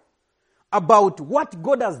testify about what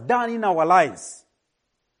God has done in our lives.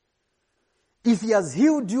 If He has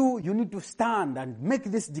healed you, you need to stand and make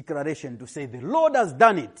this declaration to say, the Lord has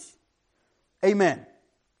done it. Amen.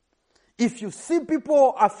 If you see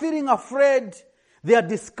people are feeling afraid, they are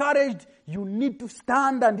discouraged, you need to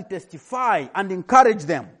stand and testify and encourage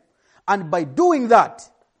them. And by doing that,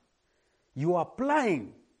 you are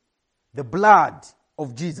applying the blood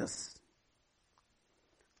of Jesus.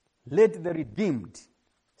 Let the redeemed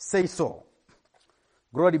say so.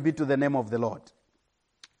 Glory be to the name of the Lord.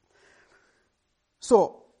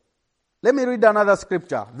 So, let me read another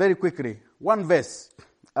scripture very quickly. One verse.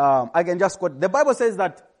 I can just quote. The Bible says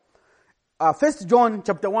that 1 John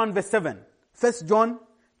chapter 1 verse 7. 1 John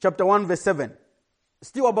chapter 1 verse 7.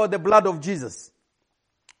 Still about the blood of Jesus.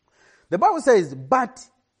 The Bible says, but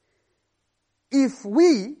if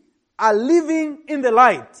we are living in the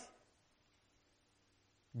light,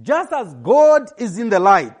 just as God is in the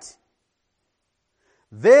light,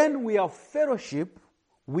 then we have fellowship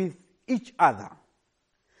with each other.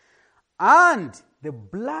 And the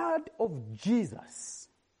blood of Jesus,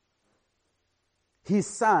 His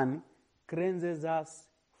Son, cleanses us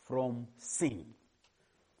from sin.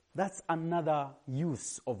 That's another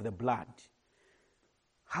use of the blood.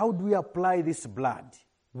 How do we apply this blood?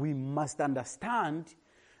 We must understand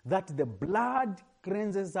that the blood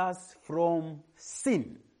cleanses us from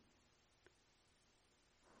sin.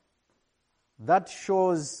 That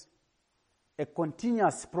shows a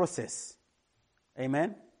continuous process.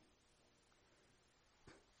 Amen?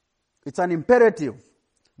 It's an imperative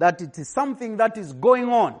that it is something that is going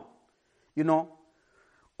on.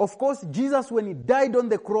 Of course, Jesus, when He died on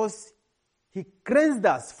the cross, He cleansed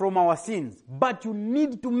us from our sins. But you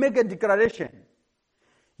need to make a declaration.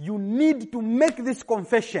 You need to make this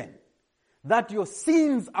confession that your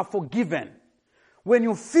sins are forgiven. When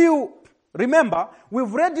you feel, remember,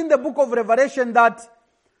 we've read in the book of Revelation that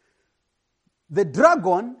the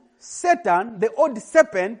dragon, Satan, the old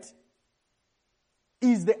serpent,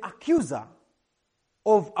 is the accuser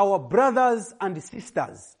of our brothers and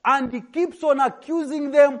sisters. And he keeps on accusing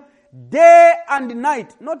them day and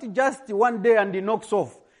night. Not just one day and he knocks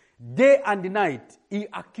off. Day and night, he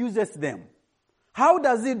accuses them. How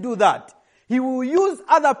does he do that? He will use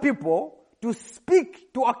other people to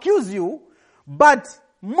speak, to accuse you, but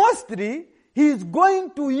mostly he is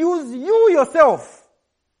going to use you yourself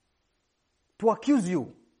to accuse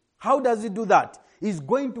you. How does he do that? He's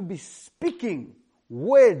going to be speaking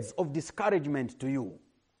words of discouragement to you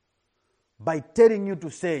by telling you to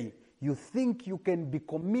say, you think you can be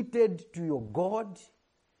committed to your God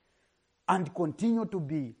and continue to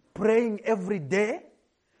be praying every day,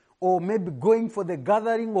 or maybe going for the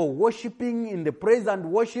gathering or worshiping in the praise and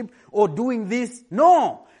worship or doing this.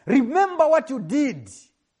 No. Remember what you did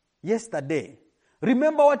yesterday.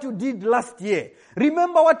 Remember what you did last year.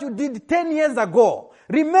 Remember what you did 10 years ago.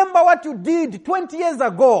 Remember what you did 20 years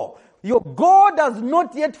ago. Your God has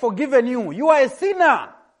not yet forgiven you. You are a sinner.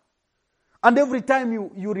 And every time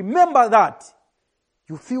you remember that,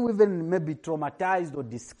 you feel even maybe traumatized or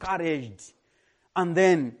discouraged. And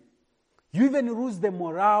then you even lose the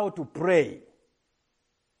morale to pray.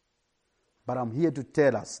 But I'm here to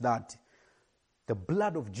tell us that the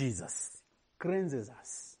blood of Jesus cleanses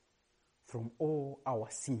us from all our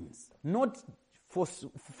sins. Not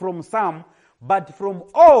from some, but from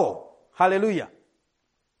all. Hallelujah.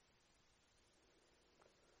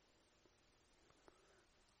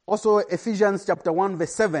 Also, Ephesians chapter 1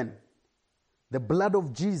 verse 7. The blood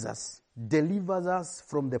of Jesus delivers us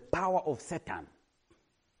from the power of Satan.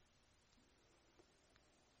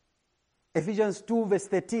 Ephesians 2 verse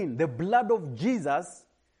 13. The blood of Jesus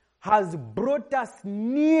has brought us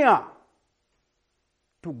near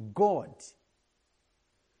to God.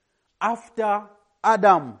 After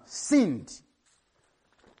Adam sinned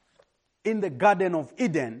in the Garden of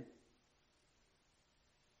Eden,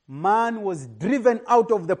 man was driven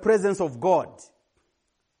out of the presence of God.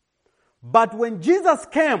 But when Jesus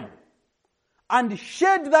came and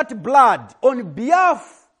shed that blood on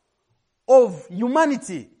behalf of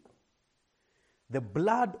humanity, the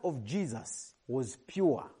blood of Jesus was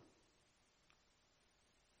pure.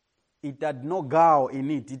 It had no gall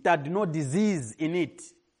in it. It had no disease in it.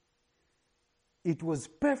 It was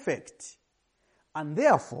perfect. And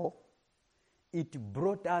therefore, it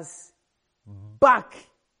brought us back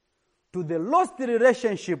to the lost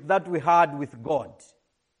relationship that we had with God.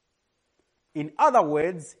 In other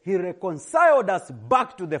words, He reconciled us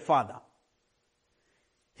back to the Father.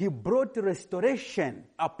 He brought restoration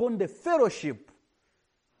upon the fellowship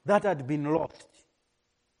that had been lost.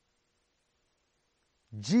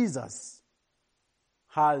 Jesus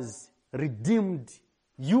has redeemed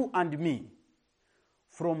you and me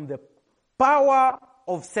from the power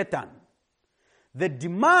of Satan. The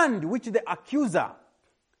demand which the accuser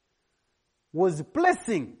was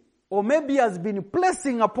placing, or maybe has been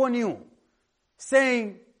placing upon you,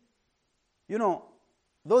 saying,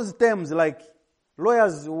 those terms like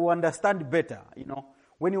lawyers will understand better,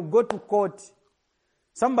 when you go to court,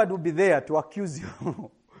 somebody will be there to accuse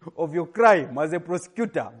you of your crime as a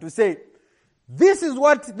prosecutor, to say, this is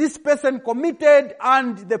what this person committed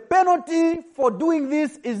and the penalty for doing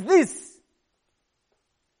this is this.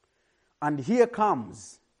 And here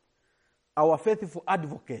comes our faithful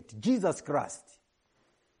advocate, Jesus Christ.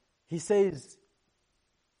 He says,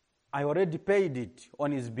 I already paid it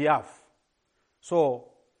on his behalf.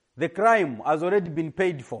 So the crime has already been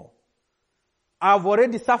paid for. I've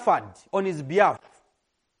already suffered on his behalf.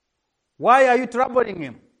 Why are you troubling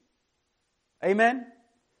him? Amen?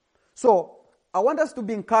 So, I want us to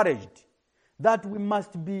be encouraged that we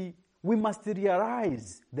must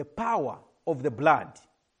realize the power of the blood.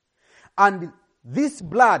 And this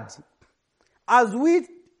blood, as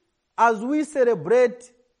we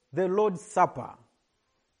celebrate the Lord's Supper,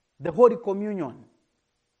 the Holy Communion,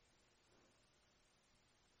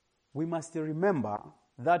 we must remember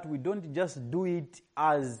that we don't just do it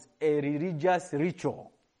as a religious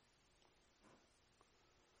ritual.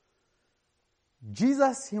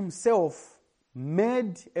 Jesus himself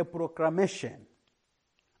made a proclamation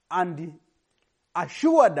and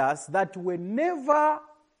assured us that whenever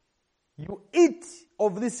you eat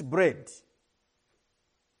of this bread,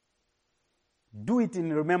 do it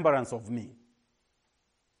in remembrance of me.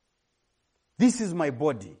 This is my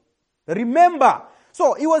body. Remember.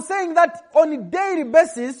 So he was saying that on a daily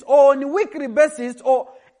basis or on a weekly basis or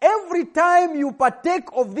every time you partake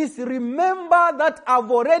of this, remember that I've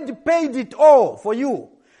already paid it all for you.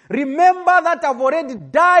 Remember that I've already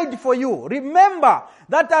died for you. Remember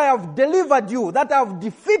that I have delivered you, that I have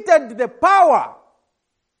defeated the power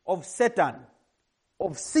of Satan,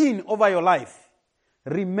 of sin over your life.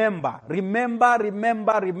 Remember, remember,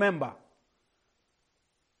 remember, remember.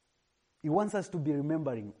 He wants us to be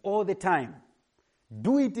remembering all the time.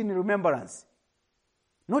 Do it in remembrance.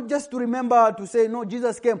 Not just to remember to say, no,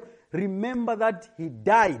 Jesus came. Remember that he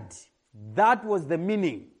died. That was the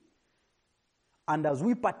meaning. And as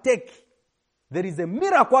we partake, there is a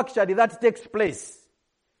miracle actually that takes place.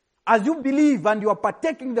 As you believe and you are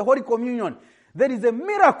partaking the Holy Communion, there is a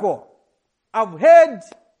miracle. I've heard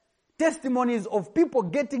testimonies of people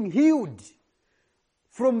getting healed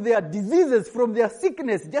from their diseases, from their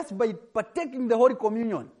sickness, just by partaking the Holy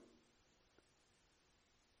Communion.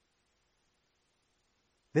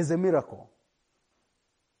 There's a miracle.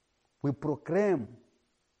 We proclaim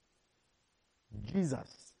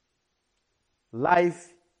Jesus,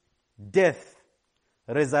 life, death,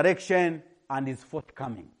 resurrection, and his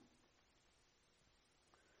forthcoming.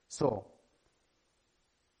 So,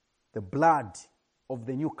 the blood of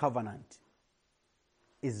the new covenant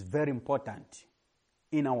is very important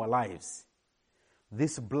in our lives.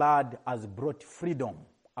 This blood has brought freedom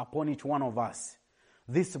upon each one of us.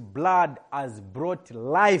 This blood has brought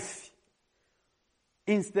life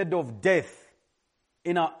instead of death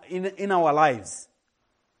in our lives.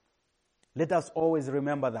 Let us always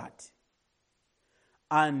remember that.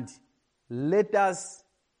 And let us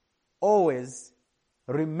always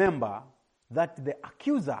remember that the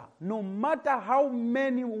accuser, no matter how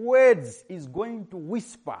many words is going to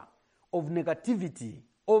whisper of negativity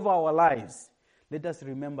over our lives, let us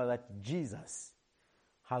remember that Jesus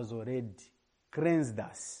has already cleansed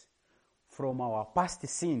us from our past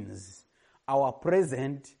sins, our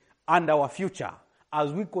present, and our future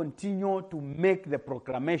as we continue to make the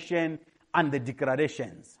proclamation and the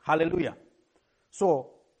declarations. Hallelujah.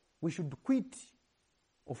 So, we should quit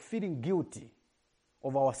of feeling guilty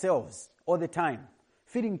of ourselves all the time,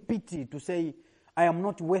 feeling pity to say, I am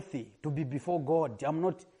not worthy to be before God. I'm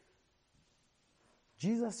not.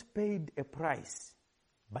 Jesus paid a price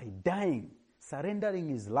by dying, surrendering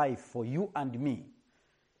his life for you and me.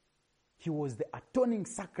 He was the atoning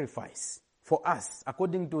sacrifice for us,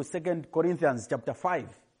 according to 2 Corinthians chapter 5,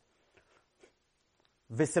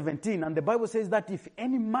 verse 17. And the Bible says that if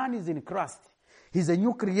any man is in Christ, he's a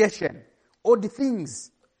new creation. All the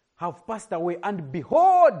things have passed away, and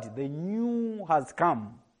behold, the new has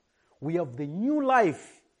come. We have the new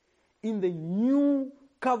life in the new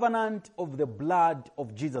covenant of the blood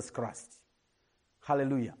of Jesus Christ.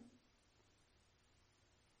 Hallelujah.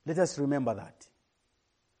 Let us remember that.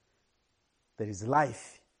 There is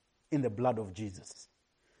life in the blood of Jesus.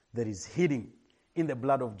 There is healing in the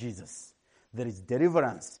blood of Jesus. There is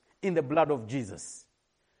deliverance in the blood of Jesus.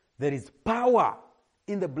 There is power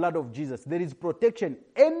in the blood of Jesus. There is protection.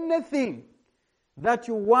 Anything that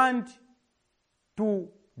you want to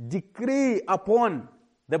decree upon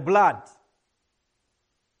the blood,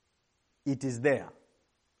 it is there.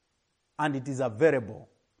 And it is available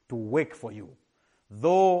to work for you.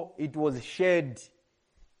 Though it was shed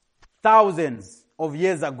thousands of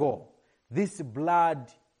years ago, this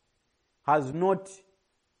blood has not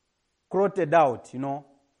clotted out,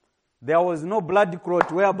 There was no blood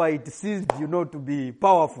clot whereby it ceased, to be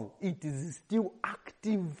powerful. It is still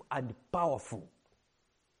active and powerful.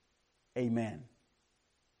 Amen.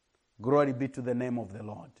 Glory be to the name of the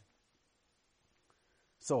Lord.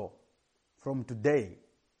 So, from today,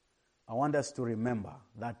 I want us to remember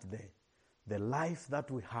that the life that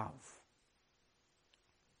we have,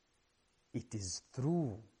 it is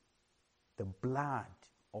through the blood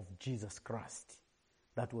of Jesus Christ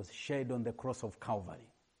that was shed on the cross of Calvary.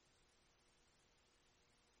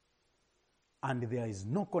 And there is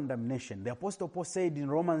no condemnation. The Apostle Paul said in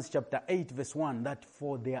Romans chapter 8 verse 1 that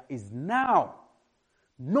for there is now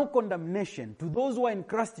no condemnation to those who are in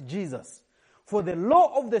Christ Jesus. For the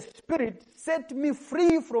law of the Spirit set me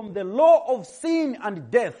free from the law of sin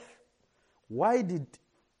and death. Why did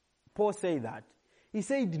Paul say that? He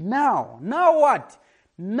said now. Now what?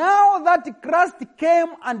 Now that Christ came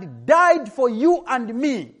and died for you and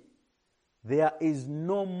me, there is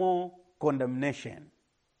no more condemnation.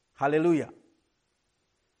 Hallelujah.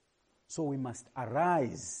 So we must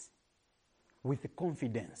arise with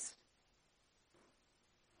confidence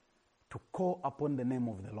to call upon the name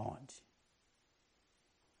of the Lord.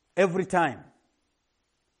 Every time.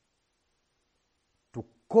 To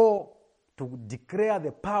call, to declare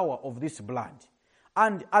the power of this blood.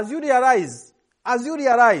 And as you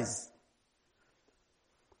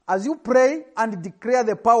pray and declare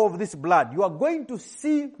the power of this blood, you are going to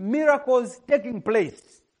see miracles taking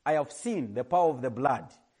place. I have seen the power of the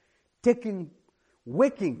blood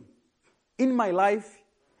working in my life,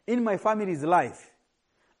 in my family's life.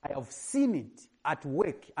 I have seen it at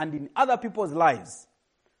work and in other people's lives.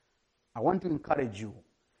 I want to encourage you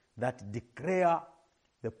that declare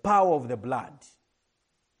the power of the blood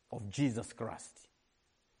of Jesus Christ.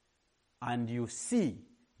 And you see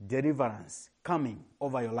deliverance coming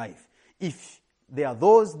over your life. If there are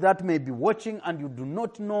those that may be watching and you do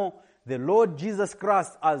not know the Lord Jesus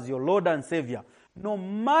Christ as your Lord and Savior, no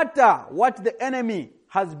matter what the enemy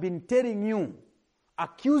has been telling you,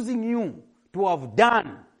 accusing you to have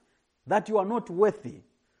done, that you are not worthy,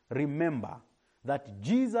 remember that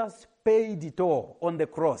Jesus paid it all on the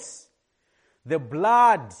cross. The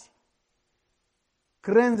blood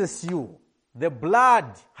cleanses you. The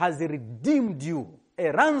blood has redeemed you.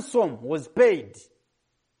 A ransom was paid.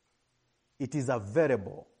 It is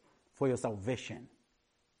available for your salvation.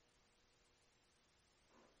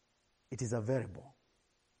 It is available.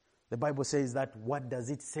 The Bible says that, what does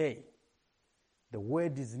it say? The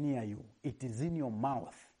word is near you. It is in your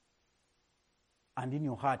mouth and in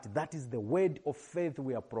your heart. That is the word of faith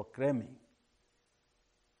we are proclaiming.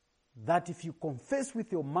 That if you confess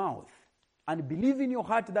with your mouth and believe in your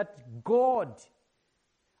heart that God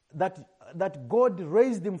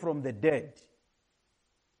raised him from the dead,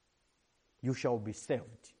 you shall be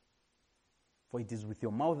saved. For it is with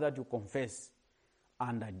your mouth that you confess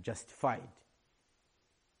and are justified.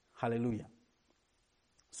 Hallelujah.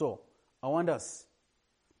 So, I want us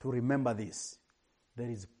to remember this. There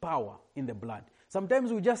is power in the blood.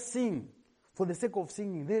 Sometimes we just sing for the sake of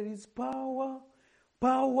singing. There is power,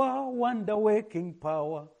 power, wonder-working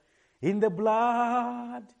power in the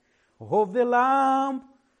blood of the Lamb,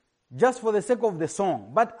 just for the sake of the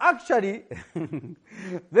song. But actually,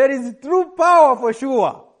 there is true power for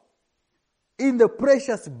sure in the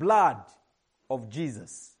precious blood of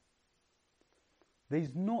Jesus. There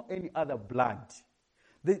is no any other blood.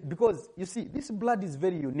 Because, you see, this blood is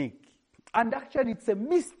very unique. And actually, it's a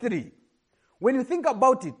mystery. When you think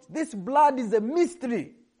about it, this blood is a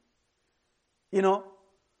mystery. You know,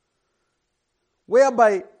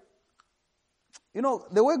 whereby, you know,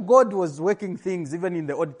 the way God was working things, even in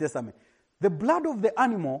the Old Testament, the blood of the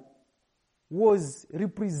animal was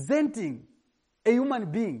representing a human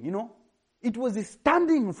being, you know. It was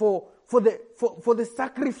standing for the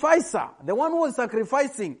sacrificer, the one who was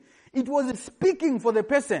sacrificing. It was speaking for the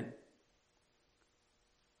person.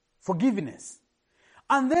 Forgiveness.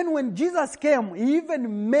 And then when Jesus came, he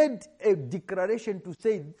even made a declaration to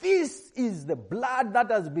say, this is the blood that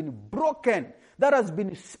has been broken, that has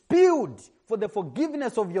been spilled for the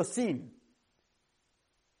forgiveness of your sin.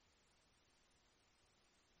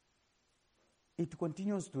 It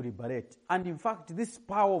continues to liberate. And in fact, this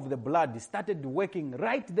power of the blood started working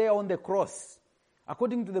right there on the cross.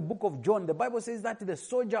 According to the book of John, the Bible says that the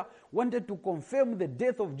soldier wanted to confirm the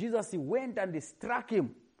death of Jesus. He went and he struck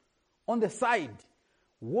him on the side.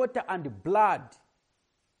 Water and blood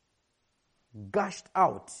gushed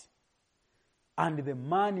out. And the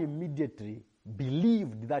man immediately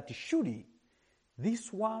believed that surely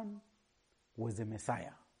this one was the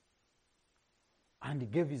Messiah. And he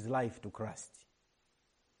gave his life to Christ.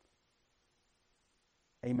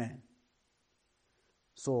 Amen.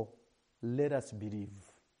 So, let us believe.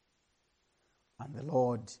 And the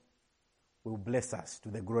Lord will bless us to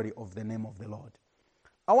the glory of the name of the Lord.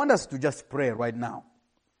 I want us to just pray right now.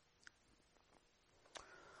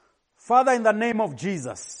 Father, in the name of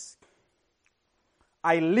Jesus,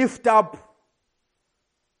 I lift up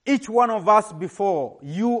each one of us before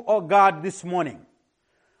you, O God, this morning.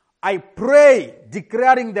 I pray,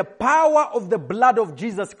 declaring the power of the blood of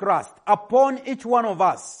Jesus Christ upon each one of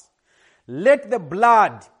us. Let the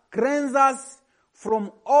blood cleanse us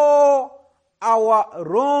from all our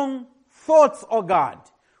wrong thoughts, O God,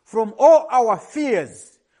 from all our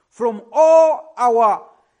fears, from all our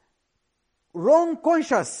wrong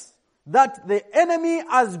conscience that the enemy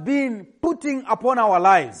has been putting upon our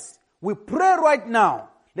lives. We pray right now,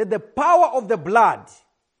 let the power of the blood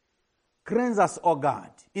cleanse us, O God,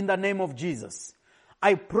 in the name of Jesus.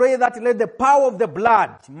 I pray that let the power of the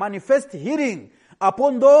blood manifest healing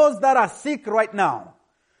upon those that are sick right now.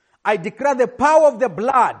 I declare the power of the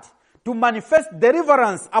blood to manifest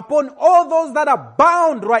deliverance upon all those that are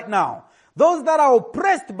bound right now. Those that are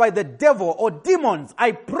oppressed by the devil or demons.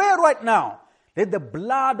 I pray right now, let the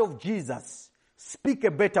blood of Jesus speak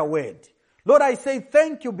a better word. Lord, I say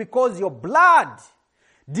thank you because your blood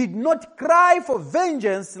did not cry for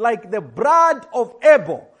vengeance like the blood of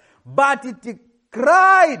Abel, but it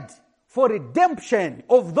cried for redemption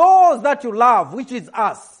of those that you love, which is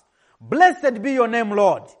us. Blessed be your name,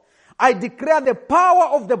 Lord. I declare the power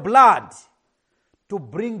of the blood to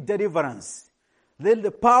bring deliverance. Let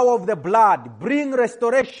the power of the blood bring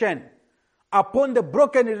restoration upon the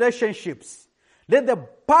broken relationships. Let the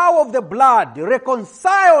power of the blood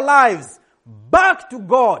reconcile lives back to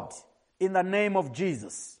God in the name of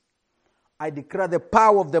Jesus. I declare the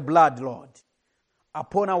power of the blood, Lord,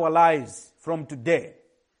 upon our lives from today.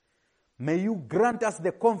 May you grant us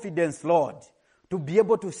the confidence, Lord, to be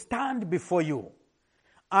able to stand before you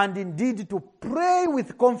and indeed to pray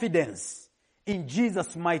with confidence in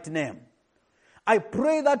Jesus' mighty name. I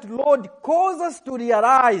pray that, Lord, cause us to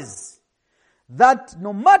realize that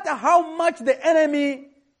no matter how much the enemy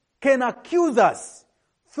can accuse us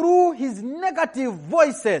through his negative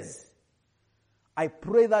voices, I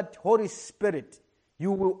pray that, Holy Spirit,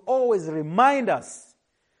 you will always remind us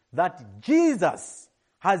that Jesus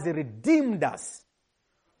has redeemed us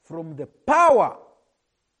from the power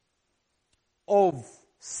of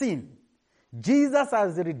sin. Jesus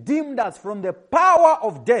has redeemed us from the power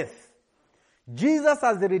of death. Jesus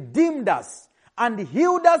has redeemed us and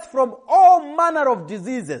healed us from all manner of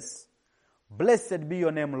diseases. Blessed be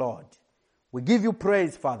your name, Lord. We give you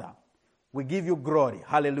praise, Father. We give you glory.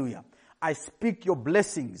 Hallelujah. I speak your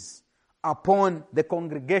blessings upon the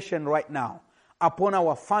congregation right now, upon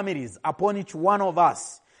our families, upon each one of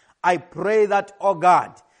us. I pray that, oh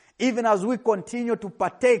God, even as we continue to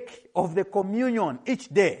partake of the communion each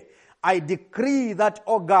day, I decree that,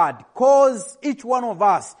 oh God, cause each one of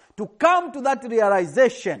us to come to that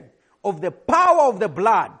realization of the power of the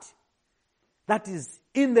blood that is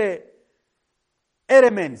in the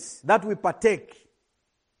elements that we partake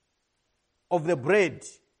of the bread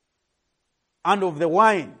and of the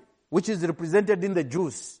wine, which is represented in the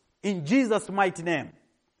juice. In Jesus' mighty name,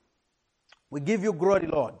 we give you glory,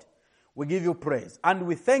 Lord. We give you praise. And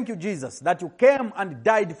we thank you, Jesus, that you came and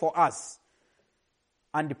died for us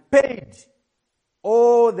and paid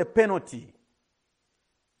all the penalty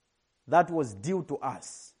that was due to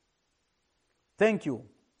us. Thank you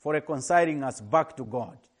for reconciling us back to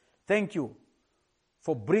God. Thank you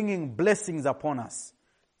for bringing blessings upon us.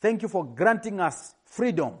 Thank you for granting us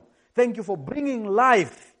freedom. Thank you for bringing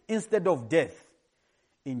life instead of death.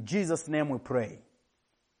 In Jesus' name we pray.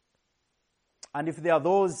 And if there are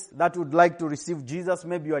those that would like to receive Jesus,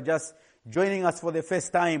 maybe you are just joining us for the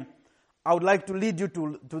first time, I would like to lead you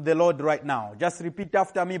to the Lord right now. Just repeat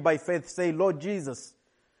after me by faith. Say, Lord Jesus,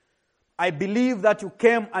 I believe that you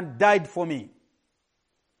came and died for me.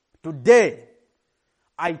 Today,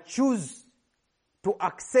 I choose to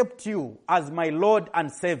accept you as my Lord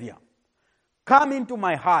and Savior. Come into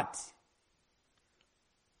my heart.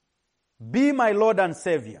 Be my Lord and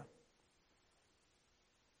Savior.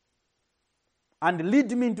 And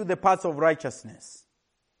lead me into the paths of righteousness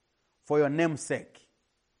for your name's sake.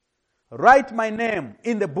 Write my name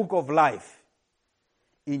in the book of life.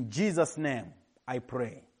 In Jesus' name, I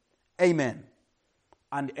pray. Amen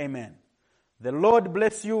and amen. The Lord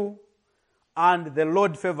bless you and the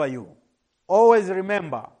Lord favor you. Always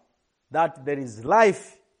remember that there is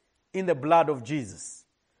life in the blood of Jesus.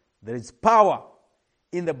 There is power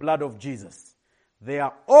in the blood of Jesus. They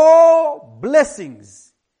are all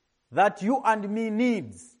blessings that you and me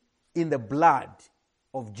needs in the blood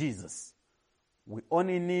of Jesus. We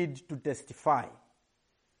only need to testify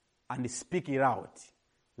and speak it out.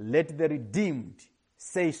 Let the redeemed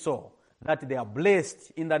say so, that they are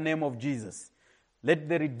blessed in the name of Jesus. Let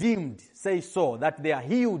the redeemed say so, that they are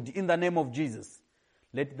healed in the name of Jesus.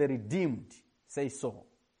 Let the redeemed say so,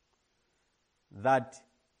 that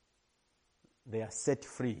they are set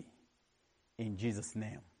free in Jesus'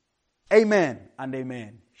 name. Amen and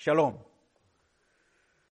amen. Shalom.